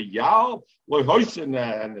Benabiyah. The Yal Lohoisen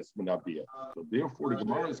Nehenis Benabiyah. So therefore, the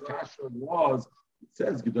Gemara's kasha was, it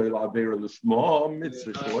says Gedela Aver Lishma,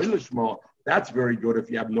 Mitzvah Shaloi Lishma. That's very good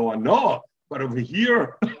if you have no anah. But over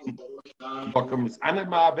here,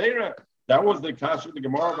 that was the kasha of the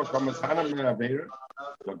Gemara. So the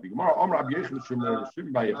Gemara,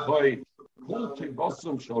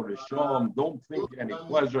 don't think any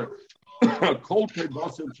pleasure.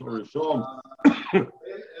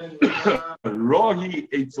 Rohi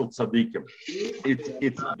etzel tzadikim.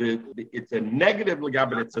 It's a negative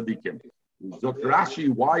legabe tzadikim. Zok Rashi,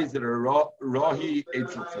 why is it a Rohi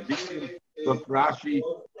etzel tzadikim? Zok Rashi,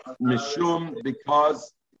 Mishum,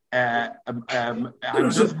 because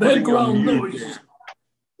there's a background noise.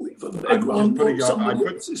 With a background noise, someone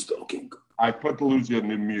else is talking. I put Lucia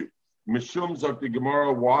in mute. Mishum Zok the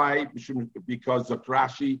Gemara, why? Mishum, because Zok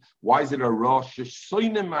Rashi, why is it a Rosh?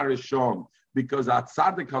 Shoinem Arishon, because a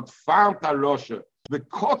tzaddik had found a Rosh. The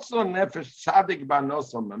Kotzon Nefesh tzaddik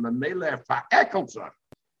banosam, and the Mele fa'ekelzach.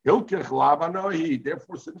 Hilkech lavanohi,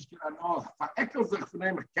 therefore, since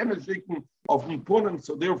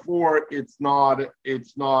so therefore, it's not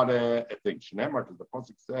a thing. Shneimar, because the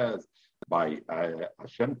pasuk says, by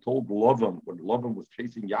Hashem told Lavan when Lavan was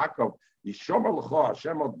chasing Yaakov, Yishomer l'cho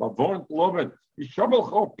Hashem od bavon Lavan, Yishomer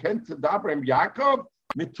l'cho ken tadabrem Yaakov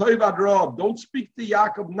mitoy vadrob. Don't speak to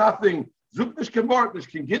Yaakov nothing. Zuk nish kemort nish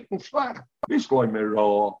can get in schlecht. Bishloy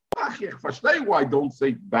mero. Ach, ich verstehe why don't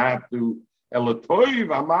say bad to. Why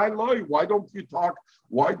don't you talk?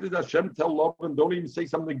 Why did Hashem tell Lavan, don't even say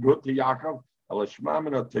something good to Yaakov? Is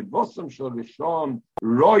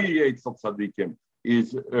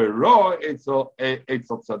Ra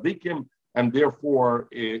Eitzel Tzadikim, and therefore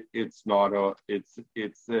it's not the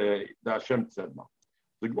Hashem said no.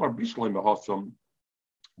 The Gemara Bishleim Hasam,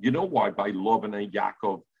 you know why by Lavan and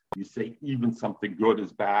Yaakov you say even something good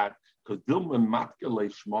is bad? Because Dilman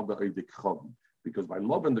Matkele Shmada Eidikchavim. Because by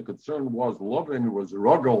Lavan, the concern was Lavan was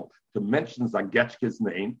ruggle to mention Zagetchke's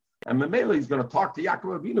name. And Mamela, he's going to talk to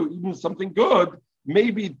Yaakov Avinu, even something good.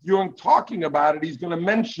 Maybe during talking about it, he's going to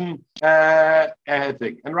mention a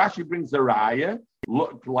thing. And Rashi brings a raya,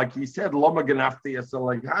 look, like he said, Loma Ganafti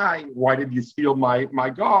like, hi, why did you steal my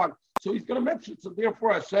God? So he's going to mention it. So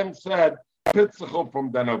therefore, Hashem said, Pitzacho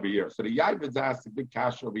from then over here. So the Yavitz asked a big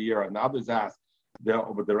cash over here, and the others asked, the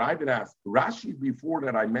Ravid asked, Rashi, before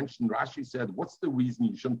that I mentioned, Rashi said, what's the reason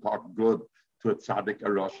you shouldn't talk good to a tzaddik,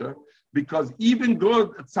 a Russia? Because even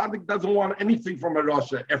good, a tzaddik doesn't want anything from a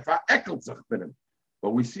Russia. If I ekeltzach bin.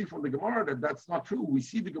 But we see from the Gemara that that's not true. We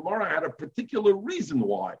see the Gemara had a particular reason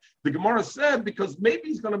why. The Gemara said because maybe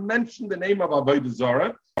he's going to mention the name of Avodah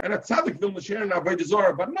Zarah, and a tzaddik will share in Avodah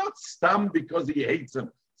Zarah, but not stam because he hates him.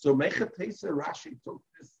 So Mechatesa Rashi took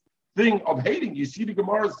this thing of hating. You see the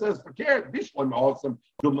Gemara says, "Verkehrt, Bishlam awesome,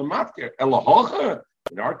 Dulmamatker, Elahocha."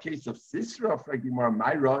 In our case of Sisra,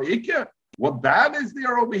 Myra Ike, what bad is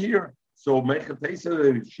there over here? So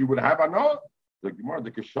Mechatesa, she would have a no. The Gemara, the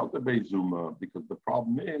Keshalta Beizuma, because the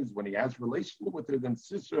problem is when he has relation with her, then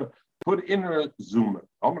Sisra put in her Zuma.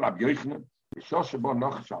 When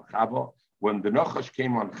the Nachash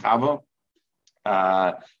came on Chava,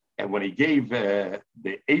 and when he gave the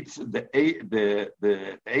eights to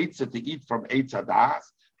eat from Eitz Hadas,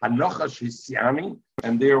 Hanachash Hisyani,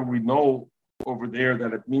 and there we know over there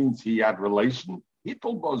that it means he had relation. He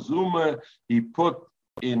told Bazuma, he put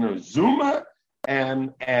in a Zuma.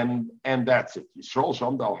 And that's it. Yisrael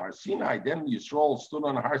shamd al Har Sinai. Then Yisrael stood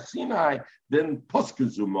on Har Sinai. Then Paska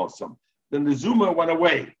Zumosam. Then the Zuma went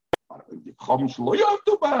away.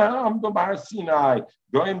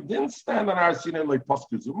 Goyim didn't stand on Har Sinai like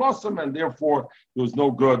Paska Zumosam, and therefore there was no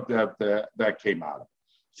good that came out of it.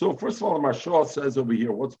 So first of all, the Mashal says over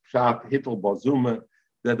here, what's Pshat Hittel Bazuma,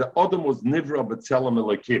 that the Adam was Nivra B'Tzelem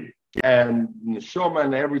Elokim, and Neshama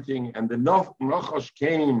and everything, and the Nachash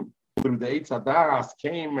came through the Eitz Hadaras,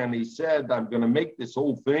 came and he said, I'm going to make this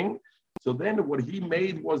whole thing. So then what he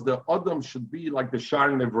made was the Adam should be like the Shar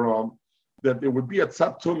Nevram, that there would be a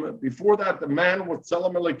Tzaptum. Before that, the man with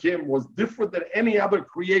Tzelem Elokim was different than any other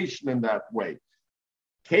creation in that way.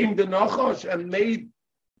 Came the Nachash and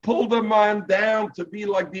pulled the man down to be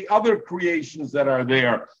like the other creations that are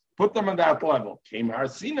there. Put them on that level. Came Har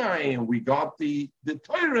Sinai and we got the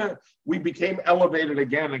Torah. We became elevated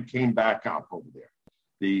again and came back up over there.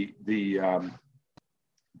 The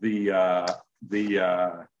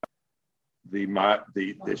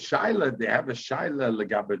shaila, they have a shaila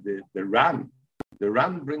legabe the Ran. The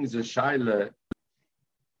Ran brings a shaila.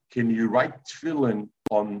 Can you write tefillin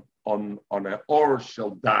on an or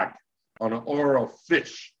shel dag, on an or of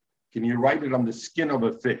fish? Can you write it on the skin of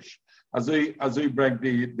a fish? As I bring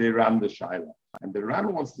the Ran the shaila, and the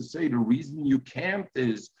Ran wants to say the reason you can't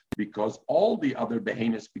is because all the other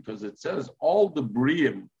behemoths, because it says all the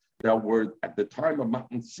Briim that were at the time of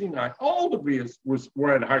Matan Sinai, all the Briim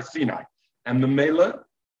were at Har Sinai. And the Mela,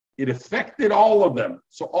 it affected all of them.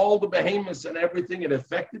 So all the behemoths and everything, it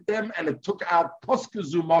affected them, and it took out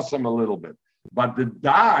Poskazumasam a little bit. But the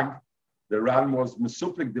Dag, the Ran was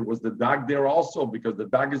Mesupik, there was the Dag there also, because the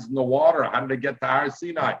Dag is in the water. How did they get to Har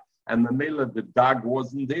Sinai? And the Mela, the Dag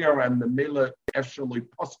wasn't there, and the Mela actually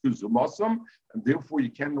Poskazumasam, and therefore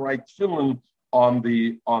you can write tefillin on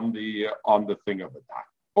the thing of the Dag.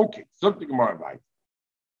 Okay, so the Gemara right.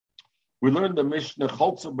 We learned the Mishnah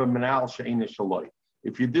Cholza b'menal she'ena shaloi.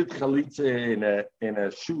 If you did chalitza in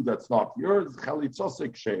a shoe that's not yours,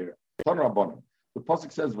 chalitzosek she'er. Ton rabbanim. The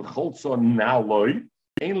pasuk says v'cholza naloi,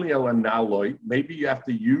 ainli ela naloi. Maybe you have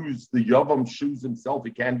to use the yavam shoes himself.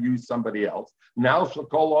 You can't use somebody else. Now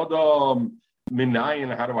shakol adam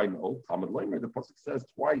minayin. How do I know? Talmud Leimer. The pasuk says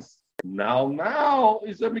twice. Now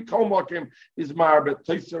is a mikomakim is marbet.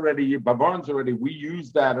 Place already. Bavarns already. We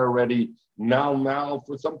use that already. Now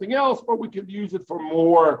for something else, but we could use it for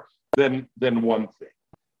more than one thing.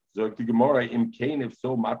 So the Gemara im kain, if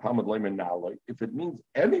so, ma Talmud Leimer naloi. If it means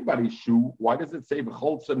anybody's shoe, why does it say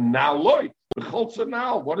v'cholza naloi? V'cholza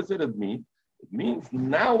nal. What does it mean? It means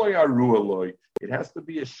naloi arualoi. It has to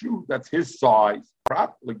be a shoe that's his size. If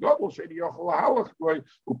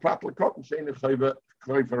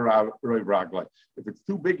it's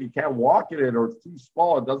too big, he can't walk in it, or it's too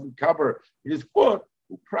small, it doesn't cover his foot.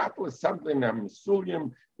 Prattle is something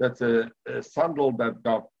that's a sandal that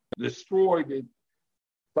got destroyed.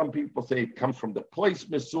 Some people say it comes from the place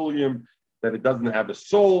misulium, that it doesn't have a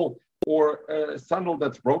sole, or a sandal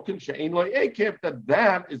that's broken.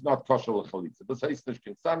 That is not kosher l'chalitza. This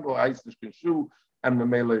heisnishkin sandal, heisnishkin shoe, and the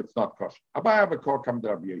mele it's not kosher. Abai have a call come to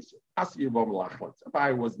Rabbi Yosef. Asi Yavom lachlitz.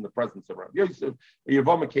 Abai was in the presence of Rabbi Yosef.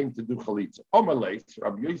 Yavom came to do chalitza. Omalei,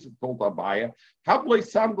 Rabbi Yosef told Abai, "Hablei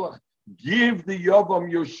sandal." give the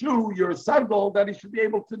Yovam your shoe, your sandal, that he should be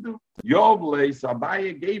able to do. Yovle, so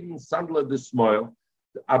Abaye gave him sandal the smile.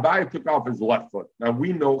 Abaye took off his left foot. Now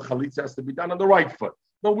we know chalitza has to be done on the right foot.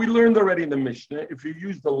 But we learned already in the Mishnah, if you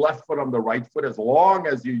use the left foot on the right foot, as long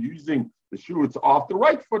as you're using the shoe, it's off the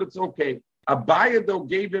right foot, it's okay. Abaye, though,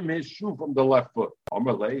 gave him his shoe from the left foot.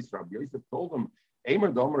 Amar Leis, Rabbi Yosef told him,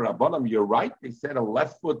 Eimer Domer Rabbanim, you're right. They said a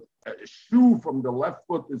left foot shoe from the left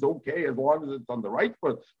foot is okay as long as it's on the right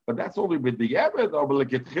foot. But that's only with the Eved. Or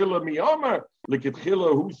Leketchila Miyomer.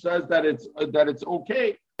 Leketchila, who says that it's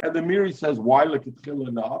okay? And the Miri says, why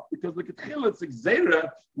Leketchila not? Because Leketchila, it's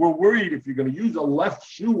Xera. We're worried if you're going to use a left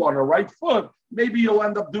shoe on a right foot, maybe you'll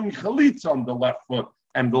end up doing chalitza on the left foot.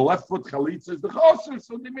 And the left foot chalitza is the chaser,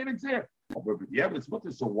 so they made it there.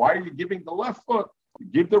 So why are you giving the left foot? You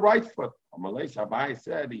give the right foot. Amalei Shabai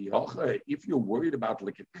said, if you're worried about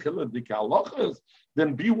leketchila dikalochas,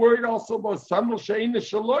 then be worried also about sandal shein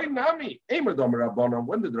shaloi nami. Eimer dam Rabbanim.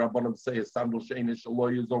 When did Rabbanim say a sandal shein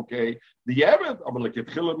shaloi is okay? The Eved of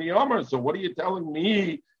leketchila miyamar. So what are you telling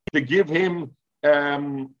me to give him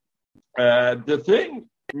the thing?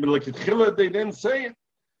 Leketchila, they didn't say it.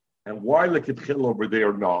 And why leketchila over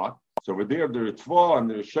there not? So over there, the Ritva and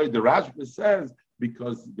the Rashba says,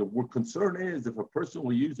 because the concern is if a person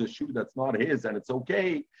will use a shoe that's not his and it's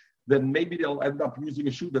okay, then maybe they'll end up using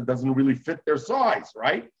a shoe that doesn't really fit their size,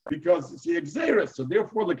 right? Because it's the Xeris. So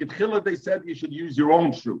therefore, like at Chila, they said you should use your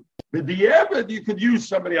own shoe. But the Eved, you could use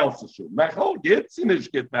somebody else's shoe. Mechel, gibt's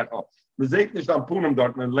nicht get Mechel. We zegt nicht am Punem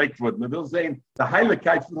dort in Lakewood. We will sagen, the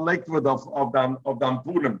Heiligkeit von Lakewood of dan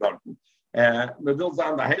Punem dort. We will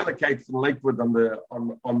sagen, the Heiligkeit von Lakewood on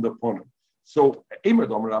the Punem. So, so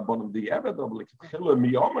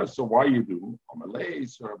why are you doing?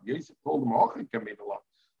 So Rabbi Yosef told him,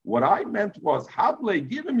 what I meant was, Havle,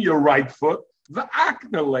 give him your right foot, the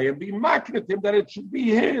aknele, and be makne him that it should be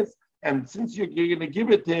his. And since you're going to give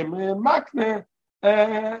it to him, makne,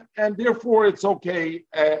 and therefore it's okay,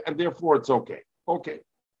 Okay.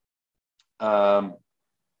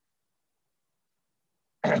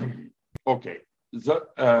 Okay. So,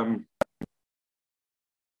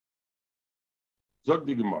 Zog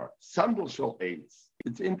the Gemara, sandal shall aids.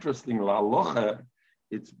 It's interesting, la'alocha,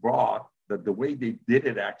 it's brought that the way they did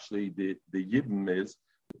it actually, the Yibam is,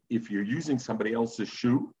 if you're using somebody else's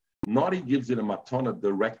shoe, not he gives it a matana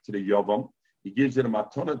direct to the Yavam, he gives it a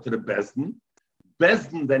matana to the Bezdin.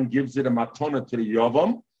 Bezdin then gives it a matana to the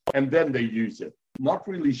Yavam, and then they use it. Not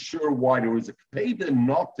really sure why there was a kpeda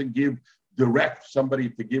not to give direct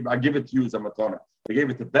somebody to give, I give it to you as a matana. They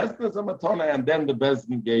gave it to Bezdin as a matana, and then the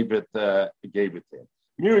Bezdin gave it to him.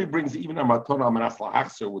 Miri brings even a matana, Manasla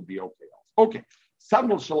Achser would be okay. Okay.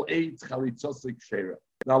 Sandal shall aid chalitzosik shera.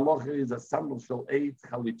 The halacha is a sandal shall aid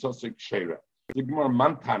chalitzosik shera. The Gemara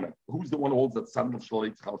Mantana. Who's the one who holds that sandal shall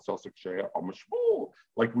aid chalitzosik shera? Amashmul.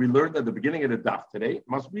 Like we learned at the beginning of the daf today, it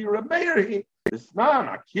must be Rameir. This nan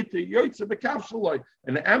akita yoytze bekavshaloi.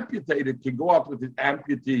 An amputated can go out with his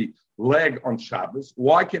amputee leg on Shabbos.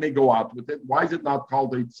 Why can he go out with it? Why is it not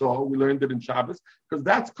called a tzah? We learned it in Shabbos because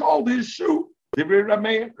that's called his shoe. So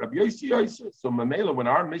Mamela, when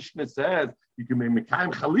our Mishnah says you can make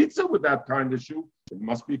mekayim chalitza with that kind of shoe, it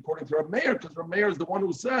must be according to Rav Meir, because Rav Meir is the one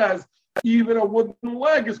who says even a wooden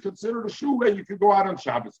leg is considered a shoe and you can go out on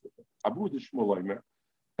Shabbos with it. Abu Dishmul,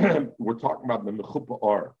 we're talking about the mechupa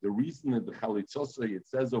or the reason in the chalitzose it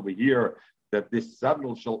says over here that this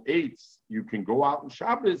sandal shall eitz, you can go out on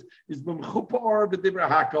Shabbos, is the mechupa or the dibra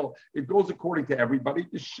hakel. It goes according to everybody.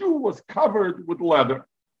 The shoe was covered with leather,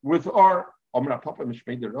 with our now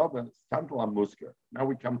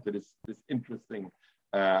we come to this interesting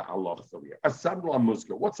halach over here. A sandal and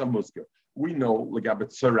musker. What's a musker? We know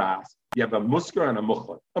legabet saras. You have a musker and a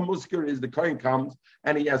muchler. A musker is the kohen comes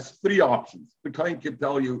and he has three options. The kohen can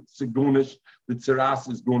tell you it's gunish, the saras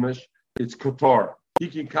is gunish, it's kotor. He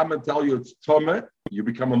can come and tell you it's tumah. You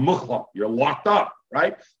become a muchler. You're locked up,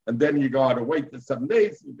 right? And then you got to wait the 7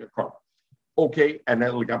 days. You get caught. Okay, and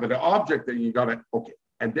then legabet the object, and you got to okay.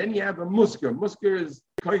 And then you have a musker. Musker is,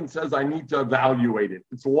 Kohen says, I need to evaluate it.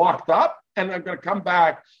 It's locked up, and I'm going to come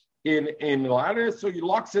back in ladder. So he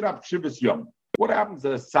locks it up, Shivas Yom. What happens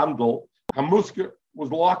to a sandal? A musker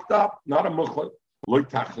was locked up, not a muchlet. You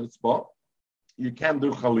can't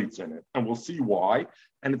do chalitza in it. And we'll see why.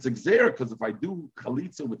 And it's exer, because if I do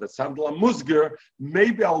chalitza with a sandal and musker,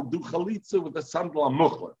 maybe I'll do chalitza with a sandal and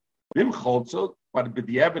muchlet. But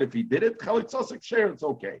the evidence, if he did it, chalitza share, it's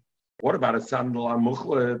okay. What about a sandal and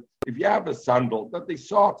muchlet? If you have a sandal that they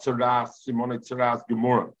saw tzaras, Simone tzaras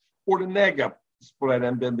gemura, or the nega spread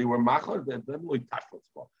and then they were machler, then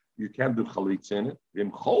you can't do chalitza in it.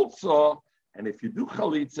 And if you do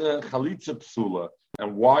chalitza psula,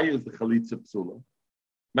 And why is the chalitza psula?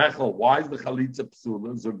 Mechel, why is the chalitza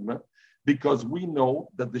psula, Zugma? Because we know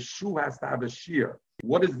that the shoe has to have a shear.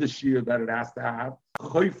 What is the shear that it has to have?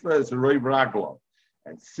 Choifa is roiv raglo.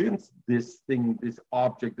 And since this thing, this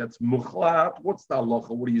object that's muchlat, what's the halacha?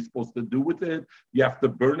 What are you supposed to do with it? You have to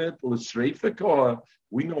burn it. L'shreifah.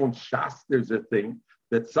 We know in Shas there's a thing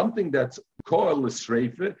that something that's koah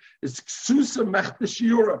l'shreifah is ksusa mechta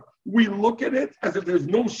shiura. We look at it as if there's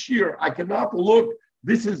no shear. I cannot look.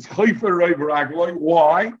 This is choifa roiv raglo.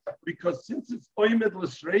 Why? Because since it's oimed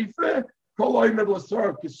l'shreifah, kol oimed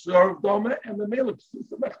l'sar kisar dome, and the male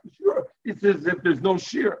ksusa mechta shiura. It's as if there's no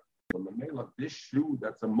shear. This shoe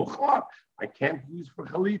that's a muchlat, I can't use for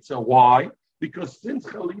chalitza. Why? Because since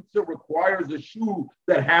chalitza requires a shoe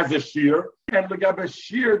that has a shear, and legab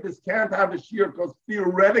shear, this can't have a shear because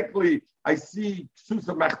theoretically I see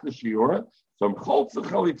ksusa mechta shiura. So I'm cholza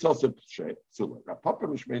chalitza psula. Papa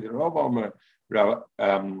mishmei Rav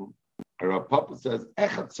Papa says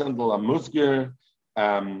echat sendel amuzger,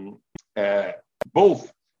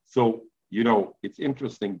 both. So. You know, it's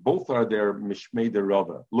interesting. Both are there Mishmei de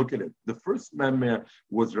Rava. Look at it. The first member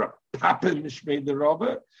was Rav Papa Mishmei de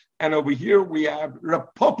Rava, and over here we have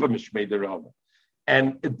Rav Papa Mishmei de Rava.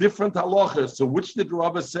 And a different halacha. So which did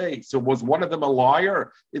Rava say? So was one of them a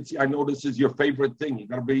liar? I know this is your favorite thing. You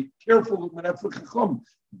got to be careful with Menefle Chacham.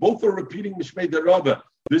 Both are repeating Mishmei de Rava.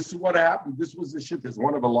 This is what happened. This was the shit. There's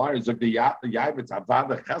one of the liars, like the Yavitz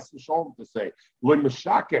Avada Ches V'Sholom to say Lo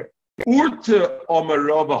Meshaker. Or to Omer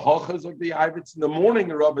Rava Hochas of the Ivitz. In the morning,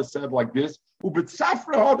 Rava said like this, and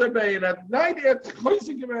at night he had to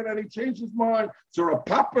and he changed his mind. So Rav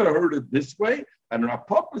Papa heard it this way, and Rav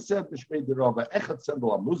Papa said, Mishmei de Rava, Echat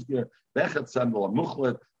Sendel HaMuzger, Echat Sendel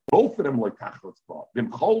HaMuchlet, both of them like Kachlet Spot. Vim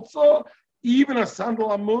Cholza, even a Sendel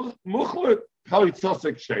HaMuchlet,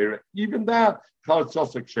 Chalitzosek Shere. Even that,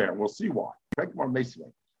 Chalitzosek Shere. We'll see why. If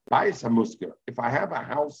I have a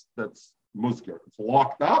house that's Musker, it's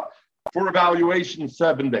locked up for evaluation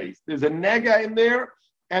 7 days. There's a nega in there,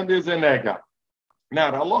 and there's a nega. Now,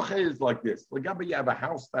 the halacha is like this. You have a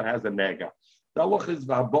house that has a nega. The halacha is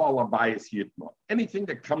v'habal abayis yitma. Anything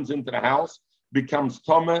that comes into the house becomes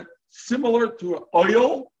toma, similar to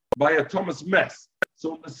oil by a tomas mess.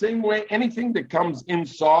 So in the same way, anything that comes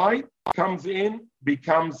inside, comes in,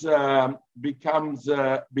 becomes toma.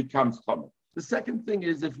 The second thing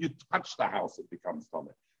is if you touch the house, it becomes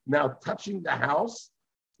toma. Now, touching the house,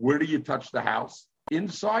 where do you touch the house?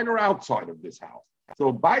 Inside or outside of this house?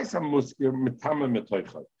 So,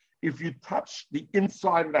 if you touch the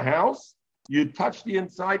inside of the house, you touch the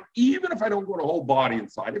inside, even if I don't go the whole body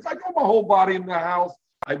inside. If I go my whole body in the house,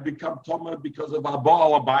 I become Toma because of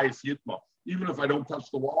Abal Abayis Yitma. Even if I don't touch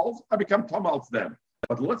the walls, I become Toma to them.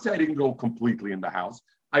 But let's say I didn't go completely in the house.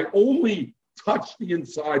 I only touched the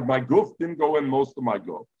inside. My goof didn't go in most of my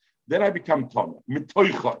goof. Then I become Toma.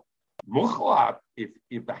 Mitoicha. Muchla,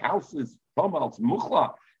 if the house is Toma, it's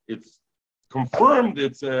Muchla, it's confirmed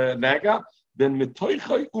it's a Naga, then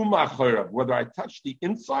Mitoicha umacharav, whether I touch the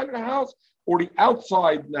inside of the house or the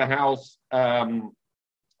outside of the house,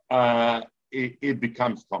 it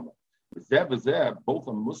becomes Toma. Both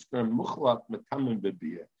a Musker and Muchla metamim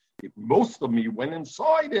bebiyah. If most of me went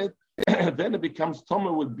inside it, then it becomes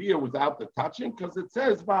Toma with beer without the touching, because it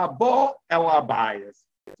says Va'abo el abayis.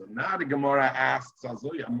 So now the Gemara asks, if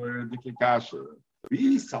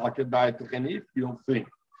you think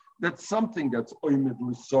that something that's oimid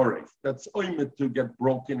l'soref, that's oimid to get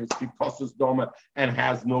broken, it's because it's dome and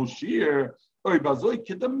has no shear, this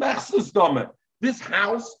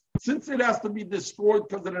house, since it has to be destroyed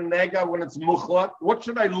because of the nega when it's muchlat, what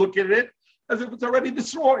should I look at it? As if it's already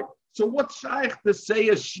destroyed. So what's shaykh to say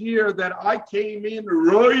a shear that I came in,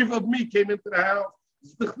 roiv of me came into the house?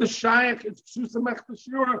 The shaykh is ksusamech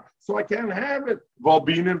t'shura, so I can't have it.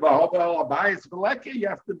 Valbinin v'habal abayis v'leke. You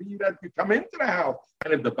have to be that you come into the house,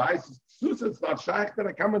 and if the bayis is ksusa, it's not shaykh that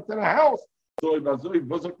I come into the house. So if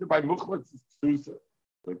v'zokte by muchletz is ksusa,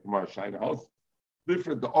 like my shaykh house.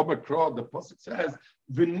 Different. The Omicron, the pasuk says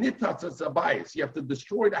v'nitatz as abayis. You have to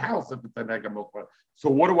destroy the house if it's a nega muchlet. So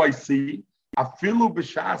what do I see? Afilu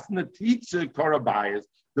b'shas netitze karabayis.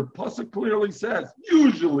 The pasuk clearly says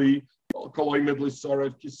usually. If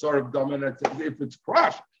it's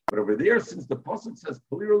crushed, but over there, since the pasuk says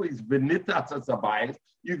clearly it's v'nitatz as abayis,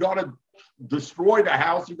 you got to destroy the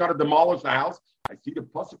house, you got to demolish the house. I see the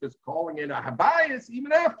pasuk is calling it a habayis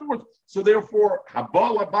even afterwards. So therefore,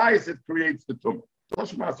 habal habayis, it creates the tumah.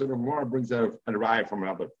 Toshmas and Gemara brings a raya from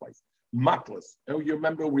another place. matlas. And you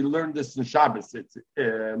remember we learned this in Shabbos. It's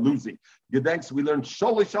Lucy. Gedenks, we learned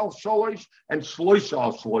sholish al sholish and shloisha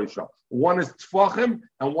al shloisha. One is tfachim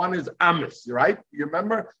and one is amis, right? You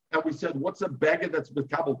remember? And we said, what's a beged that's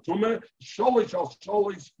mekabel tumah? Sholish al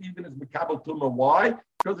sholish even is mekabel tumah. Why?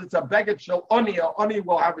 Because it's a beged shel oni. Oni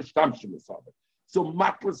will have a shtamshimus of it. So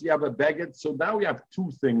matlas, you have a beged. So now we have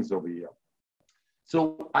two things over here.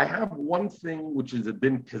 So I have one thing which is a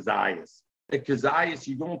din kazayas. A kazayas,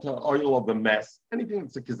 you go into oil of a mess. Anything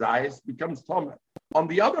that's a kazayas becomes tumah. On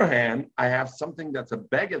the other hand, I have something that's a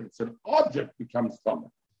beged, it's an object becomes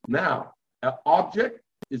tumah. Now, an object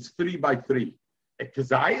is 3 by 3. A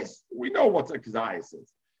kazayas, we know what a kazayas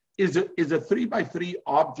is. Is a 3 by 3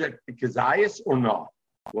 object a kazayas or not?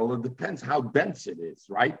 Well, it depends how dense it is,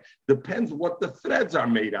 right? Depends what the threads are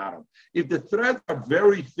made out of. If the threads are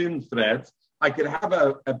very thin threads, I could have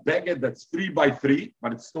a beged that's 3 by 3,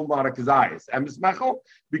 but it's still not a kazayas.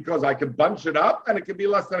 Because I could bunch it up and it could be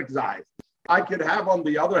less than a kazayas. I could have, on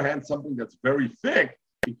the other hand, something that's very thick.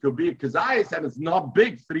 It could be a kazayas and it's not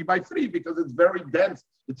big, 3 by 3, because it's very dense.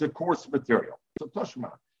 It's a coarse material. So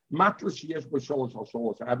Toshma, matlas yesh b'sholosh al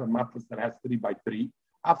sholosh. I have a matlas that has 3 by 3.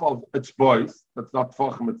 Afal it's boys. That's not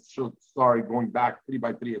tfachim. It's going back 3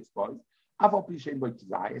 by 3. It's boys. Afal pishen by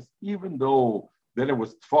kazayas, even though then it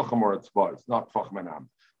was tfachim or it's boys, not tfachim and am.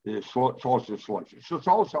 Sholosh sholosh.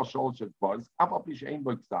 Sholosh al sholosh it's boys. Afal pishen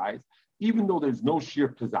by kazayas, even though there's no sheer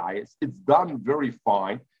kazayas, it's done very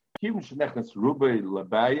fine. Even as soon as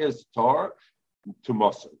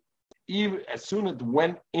it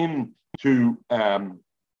went into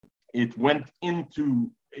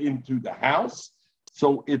the house,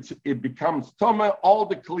 so it becomes tama all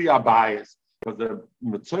the kliya bias, because the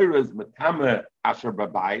mitzvah is metame asher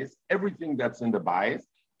babayis, everything that's in the bias.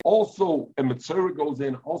 Also, a mitzvah goes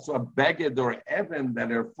in. Also, a beged or even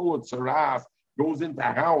that are full of tzaras goes into the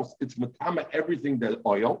house, it's metama everything that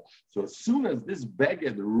oil. So as soon as this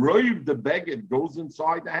beged, roiv the beged goes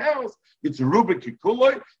inside the house, it's ruba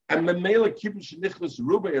kikuloi, and the mele kibush nichlis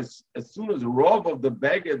ruba. As soon as rov of the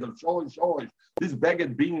beged of sholish sholish, this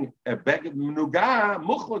beged being a beged menuga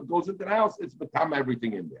muchlat goes into the house, it's metama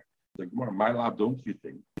everything in there. Like my lab, don't you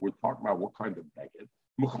think we're talking about what kind of beged?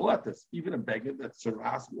 Muchletes, even a beged that's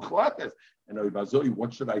saras muchletes. And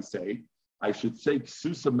what should I say? I should say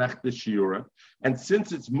ksusa mech the shira, and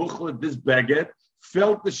since it's muchlet, this beged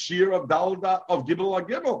felt the shear of dalda of gibel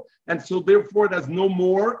gibel, and so therefore it has no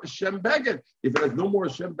more shem beged. If it has no more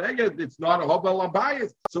shem beged, it's not a hobel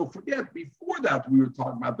bias. So forget. Before that, we were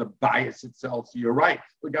talking about the bias itself. So you're right.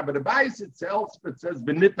 Look, but the bias itself, it says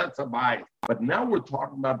benitatz a bias. But now we're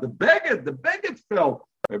talking about the beged. The beged fell.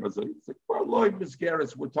 We're talking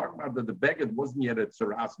about that the beged wasn't yet at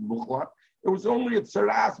saras muchlat. It was only at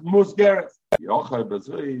saras musgeres. Look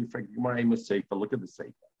at the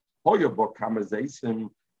sefer.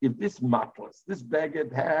 If this matlas, this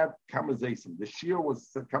beged had kamazesim, the shear was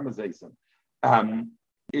kamazesim.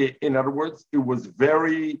 In other words, it was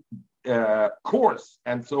very coarse,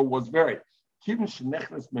 and so it was very. As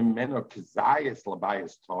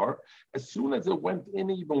soon as it went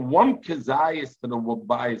in even one kazayas to the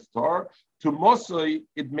bayis tar, to Mosai,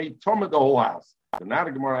 it made tama the whole house. So now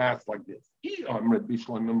the Gemara asks like this: if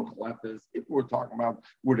we're talking about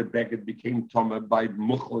where the beged became tama by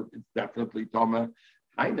muchlet, it's definitely tama.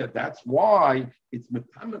 That's why it's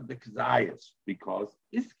metama the kazayas, because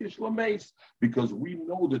iskish lameis, because we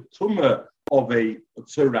know the tuma of a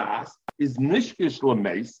tzaras is nishkish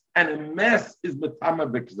lameis, and a mess is metama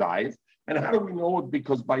the kazayas. And how do we know it?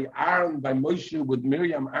 Because by Aaron, by Moshe with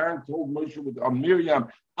Miriam, Aaron told Moshe with Miriam,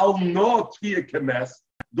 "I'll not be a mess.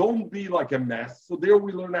 Don't be like a mess." So there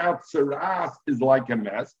we learn out tzaras is like a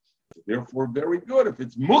mess. So therefore, very good. If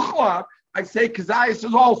it's muchlat, I say kazayas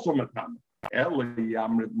is also metama. But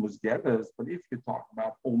if you talk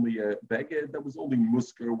about only a beged that was only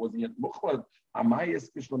musker, wasn't yet muchlat, amayis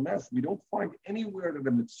kishlames, we don't find anywhere that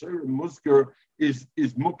a mitzvah musker is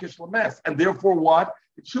mukish lames, and therefore what?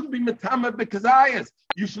 It shouldn't be metama bekazayas.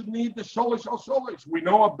 You should need the sholish al sholish. We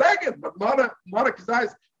know a beged, but not a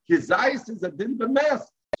kazayas. Kazayas is a din b'mes.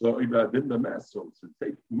 So din b'mes. So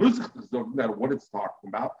say muzik doesn't matter what it's talking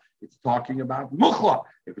about. It's talking about muchla.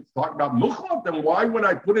 If it's talking about muchla, then why would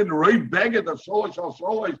I put in a rei beged of sholish al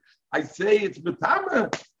sholish? I say it's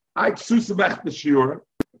metama. I ksusamech b'shira.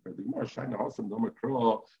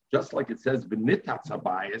 Just like it says b'nitatz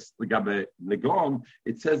habayis legabe negom,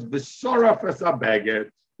 it says b'soraf es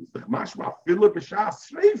habeged. It's the mashma fila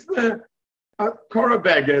b'shas shreife kora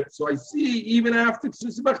beged. So I see even after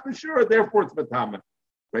ksusamech b'shira, therefore it's metama.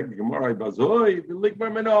 Let's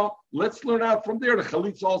learn out from there. The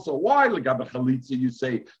chalitza also. Why? Like a chalitza, you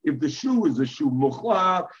say if the shoe is a shoe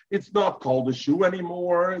muchla, it's not called a shoe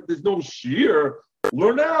anymore. There's no shear.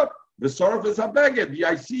 Learn out. The sarf is a beged.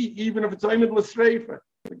 I see even if it's aimed l'streifa.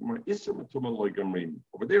 Over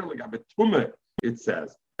there, like a betumah, it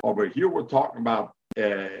says. Over here, we're talking about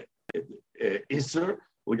iser.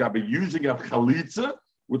 Like a using of chalitza,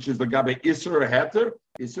 which is the gabe iser or heter.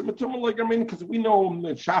 Iser metumah like because we know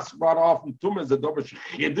Shas brought off tumah is a dover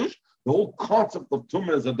chidush. The whole concept of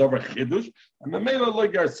tumah is a dover chidush. And the mela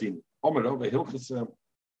like arsin. Omer over hilchasem.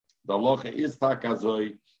 The locha is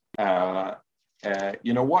takazoi.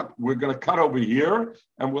 You know what? We're going to cut over here,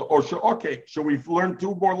 and shall we learn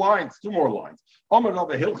two more lines? Omer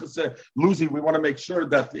over hilchasem. Lucy, we want to make sure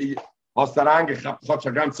that the Ostarange gehabt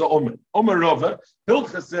ganze Omer. Omer over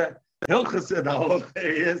hilchasem. The halacha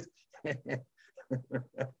is.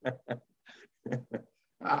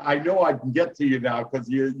 I know I can get to you now because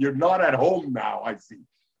you're not at home now. I see.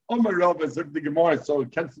 Omer Rava is the Gemara, so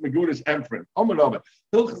Kents Megurish Enfrin. Omer Rava.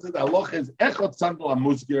 Hilchas the halacha is echad sandal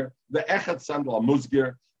amusgir, the echad sandal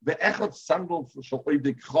amusgir, the echad sandal for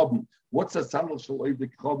shaloidik chobn. What's a sandal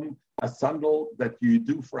shaloidik chobn? A sandal that you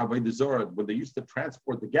do for Avodah Zarah. When they used to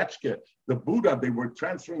transport the getchke, the Buddha, they were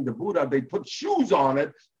transferring the Buddha, they put shoes on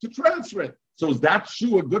it to transfer it. So is that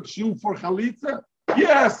shoe a good shoe for chalitza?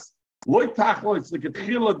 Yes. Loy tachlo, it's like a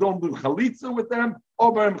tchila, don't do chalitza with them.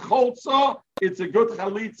 Ober cholza, it's a good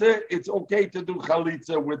chalitza. It's okay to do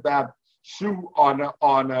chalitza with that shoe on a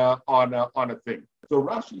thing. So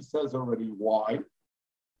Rashi says already why.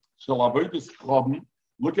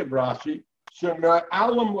 Look at Rashi. They put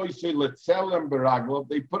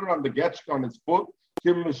it on the getchka on his foot.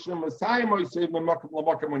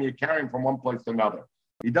 When you're carrying from one place to another,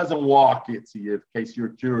 he doesn't walk. It's in case you're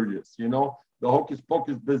curious, you know the hocus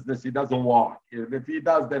pocus business. He doesn't walk. If he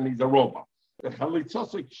does, then he's a robot. The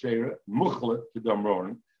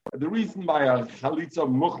reason why a chalitza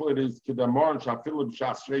muchlet is kedamar and shafilib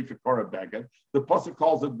shasrei for a beged. The pasuk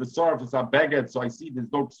calls it the sarf is a beged. So I see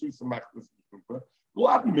there's no ksusa machlis.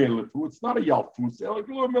 It's not a yalfus.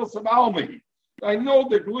 I know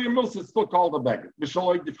that Gluya Milsa is still called a beged.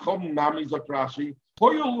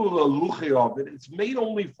 It's made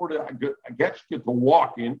only for the getchke to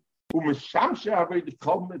walk in. It's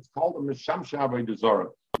called a Meshamsha Avodah Zarah.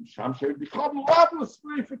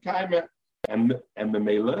 And the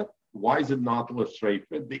Mela, why is it not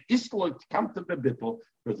l'shreifa? The Isla come to the bittel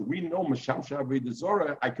because we know Meshamsha Avodah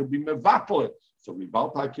Zarah. I could be mevatel it. So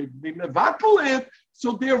I could be mevatel it.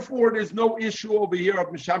 So therefore, there's no issue over here of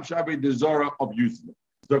Meshamsha Avodah Zarah of using it.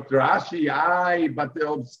 Dr. Ashi, but the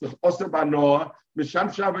Osir Banoah,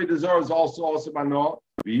 Meshamsha Avodah Zarah is also Osir Banoah.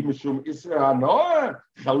 Mishum Isra Anoah,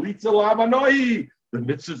 Chalitza Lavanoi. The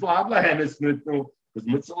mitzvahs Lavlahenis Nitnu. Because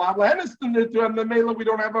mitzvah Lavlahenis Nitnu, and the Mela, we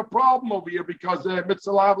don't have a problem over here because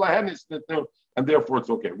mitzvah Lavlahenis Nitnu, and therefore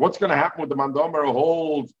it's okay. What's going to happen with the Mandomer who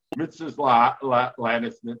holds mitzvahs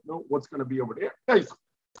Lavlahenis Nitnu? What's going to be over there? The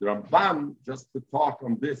Ramban, just to talk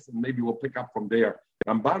on this, and maybe we'll pick up from there.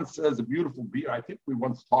 Ramban says a beautiful beer. I think we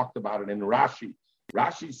once talked about it in Rashi.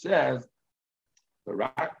 Rashi says,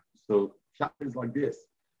 so is like this.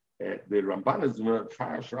 The Ramban is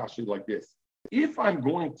Rashi like this. If I'm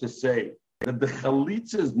going to say that the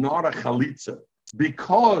chalitza is not a chalitza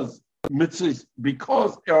because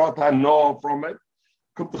erat hanoah from it,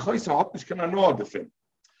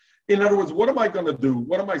 in other words, what am I going to do?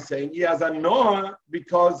 What am I saying? He has hanoah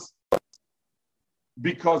because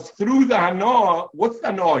through the hanoah, what's the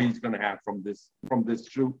hanoah he's going to have from this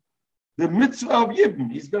shoe? The mitzvah of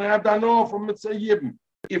yibum. He's going to have the hanoah from mitzvah yibum.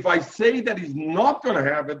 If I say that he's not going to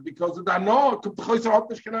have it because of the hanoah,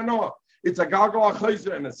 it's a galgal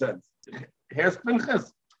achayzer in a sense. Here's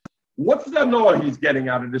Pinchas. What's the hanoah he's getting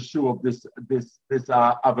out of the shoe of this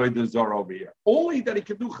Avodah Zarah over here? Only that he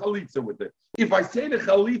can do chalitza with it. If I say the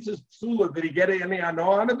chalitza is psula, did he get any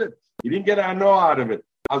hanoah out of it? He didn't get a hanoah out of it.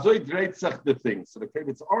 Azoi dreht sich the thing. So the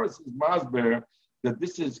Kevitz Aris is masber that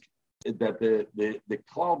this is that the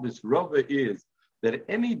cloud this rava is that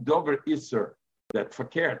any dover iser that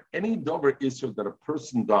fakir, any dover iser that a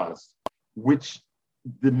person does, which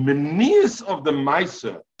the menias of the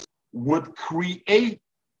Maisa would create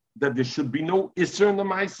that there should be no iser in the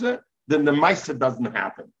Maisa, then the Maisa doesn't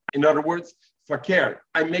happen. In other words, fakir,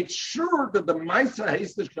 I make sure that the Maisa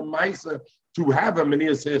hestish Maisa to have a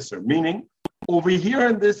menias iser, meaning over here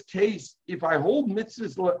in this case, if I hold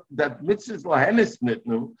mitzvahs that mitzvahs lahenis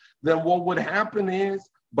nitnu, then what would happen is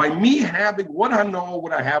by me having what hanoah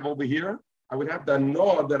would I have over here? I would have the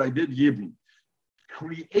hanoah that I did yibum.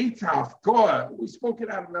 Create hafkoah. We spoke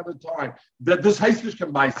it out another time that this heistish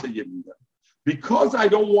can buy yibum. because I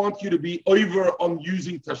don't want you to be over on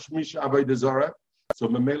using Tashmish Avodah Zarah, so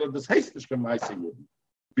Memela does Heistishka Maisa Yidin.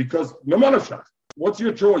 Because Memonashach, what's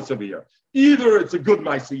your choice over here? Either it's a good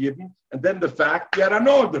Maisa Yidin, and then the fact that I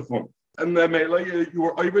know the phone, and Memela you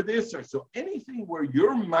were over this. So anything where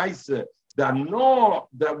your Maisa that no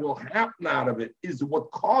that will happen out of it is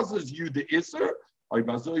what causes you the Isser. We're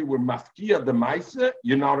mafkia the Maisa,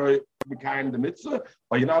 you're not behind the mitzvah,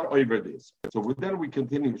 but you're not over this. So then we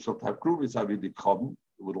continue. So takruvis avidik chom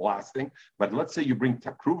with the last thing. But let's say you bring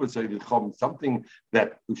takruvis avidik chom, something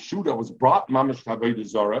that Shuda was brought mamash avodah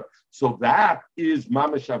zara. So that is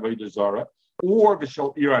mamash avodah zara, or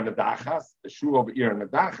v'shal ira nadachas, the shu of ira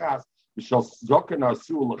nadachas, v'shal zoken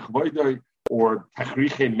asul lechvoidoi, or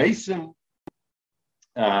tachriche mason.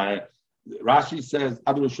 Rashi says,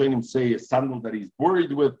 other Rishonim say a sandal that he's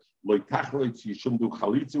buried with, like tachloitz, you shouldn't do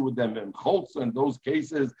chalitza with them, and cholza. In those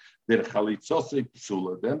cases, they're chalitzosik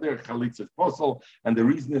psula. Then they're chalitzas posel, and the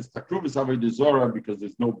reason is takruvus avodah zara because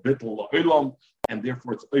there's no bittul la'olam, and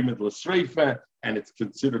therefore it's oimid l'sreifa, and it's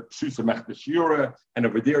considered pshusa mechdashira. And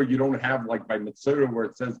over there, you don't have like by Mitzvah where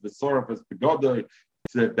it says v'soraf as begodai,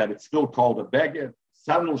 that it's still called a beged.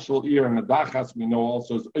 Sandal shel ir and adachas we know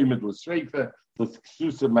also is oimid l'sreifa. So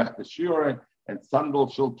ksusa mechdashira. And sandal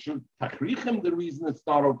shel tachrichem, the reason it's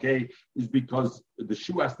not okay is because the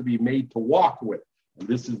shoe has to be made to walk with. And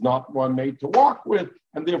this is not one made to walk with,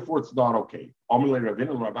 and therefore it's not okay.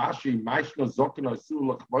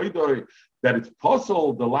 That it's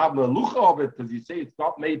possible, the lavna lucha of it, because you say it's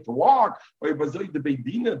not made to walk.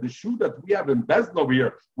 The shoe that we have in Bezn over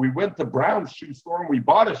here, we went to Brown's shoe store and we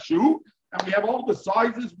bought a shoe. And we have all the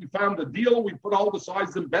sizes. We found a deal. We put all the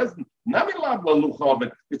sizes in Bezin.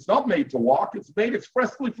 It's not made to walk. It's made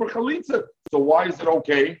expressly for chalitza. So why is it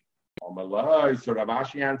okay? So Rav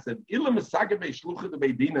Ashi answered, if a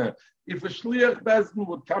shliach Bezin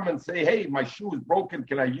would come and say, hey, my shoe is broken,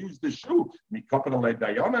 can I use the shoe?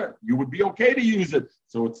 You would be okay to use it.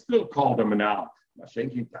 So it's still called a manal. The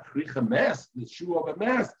shoe of a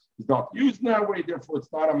mess is not used in that way. Therefore,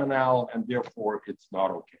 it's not a manal, and therefore it's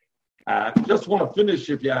not okay. Just want to finish,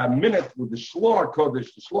 if you have a minute, with the Shloah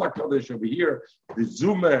Kodesh over here, the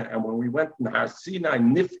Zuma, and when we went in Har Sinai,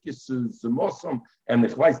 Nifkis, Zimosam, and the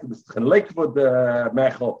Chweist, the Lekvod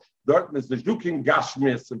Mechel, dort is the Jukin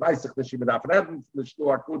Gashmis, weiß ich nicht, wie man da reden, the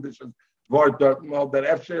Shloah Kodesh, Wort dort mal, der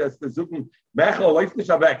Efscher, es ist Zucken, Mechel läuft nicht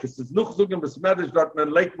weg, es ist noch Zucken, bis Medisch dort in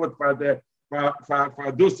Lekvod, for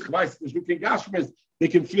dus, ich weiß, the Jukin Gashmis, they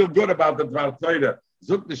can feel good about the Dvar Teure.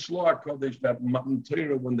 Zuk the Shloah Kodesh that Matan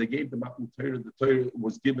Torah, when they gave the Matan Torah, the Torah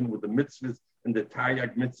was given with the mitzvahs and the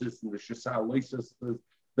Tayag mitzvahs and the Shesah Loisos.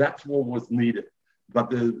 That's what was needed. But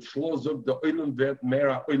the Shloah Zuk, the Oilam Vet,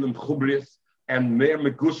 Mera Oilam Chubris, and Mer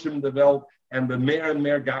Megushim the Welt, and the Mer and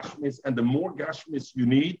Mer Gashmis, and the more Gashmis you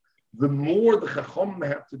need, the more the Chacham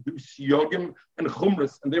have to do Siyogim and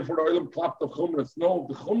Chumras, and therefore the Oilam Klap the Chumras. No,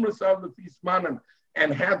 the Chumras are the Fismanim.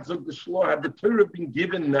 And had the Shloah, had the Torah been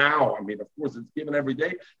given now, I mean, of course, it's given every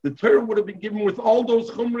day, the Torah would have been given with all those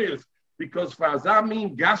chumrias, because for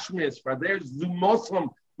Azamin Gashmis, for their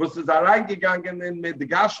Zumoslam, was the Zareingegangen and made the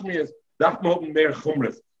Gashmis, that moment mehr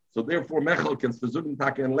chumras. So therefore, Mechel can versuchen,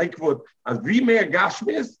 Take in Lakewood, as wie mehr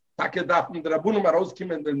Gashmis, Take darf in der Rabunum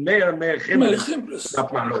rauskommen, and then mehr chimras.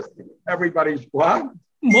 Everybody's what?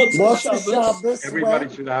 Shabbos. Everybody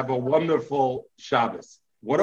should have a wonderful Shabbos.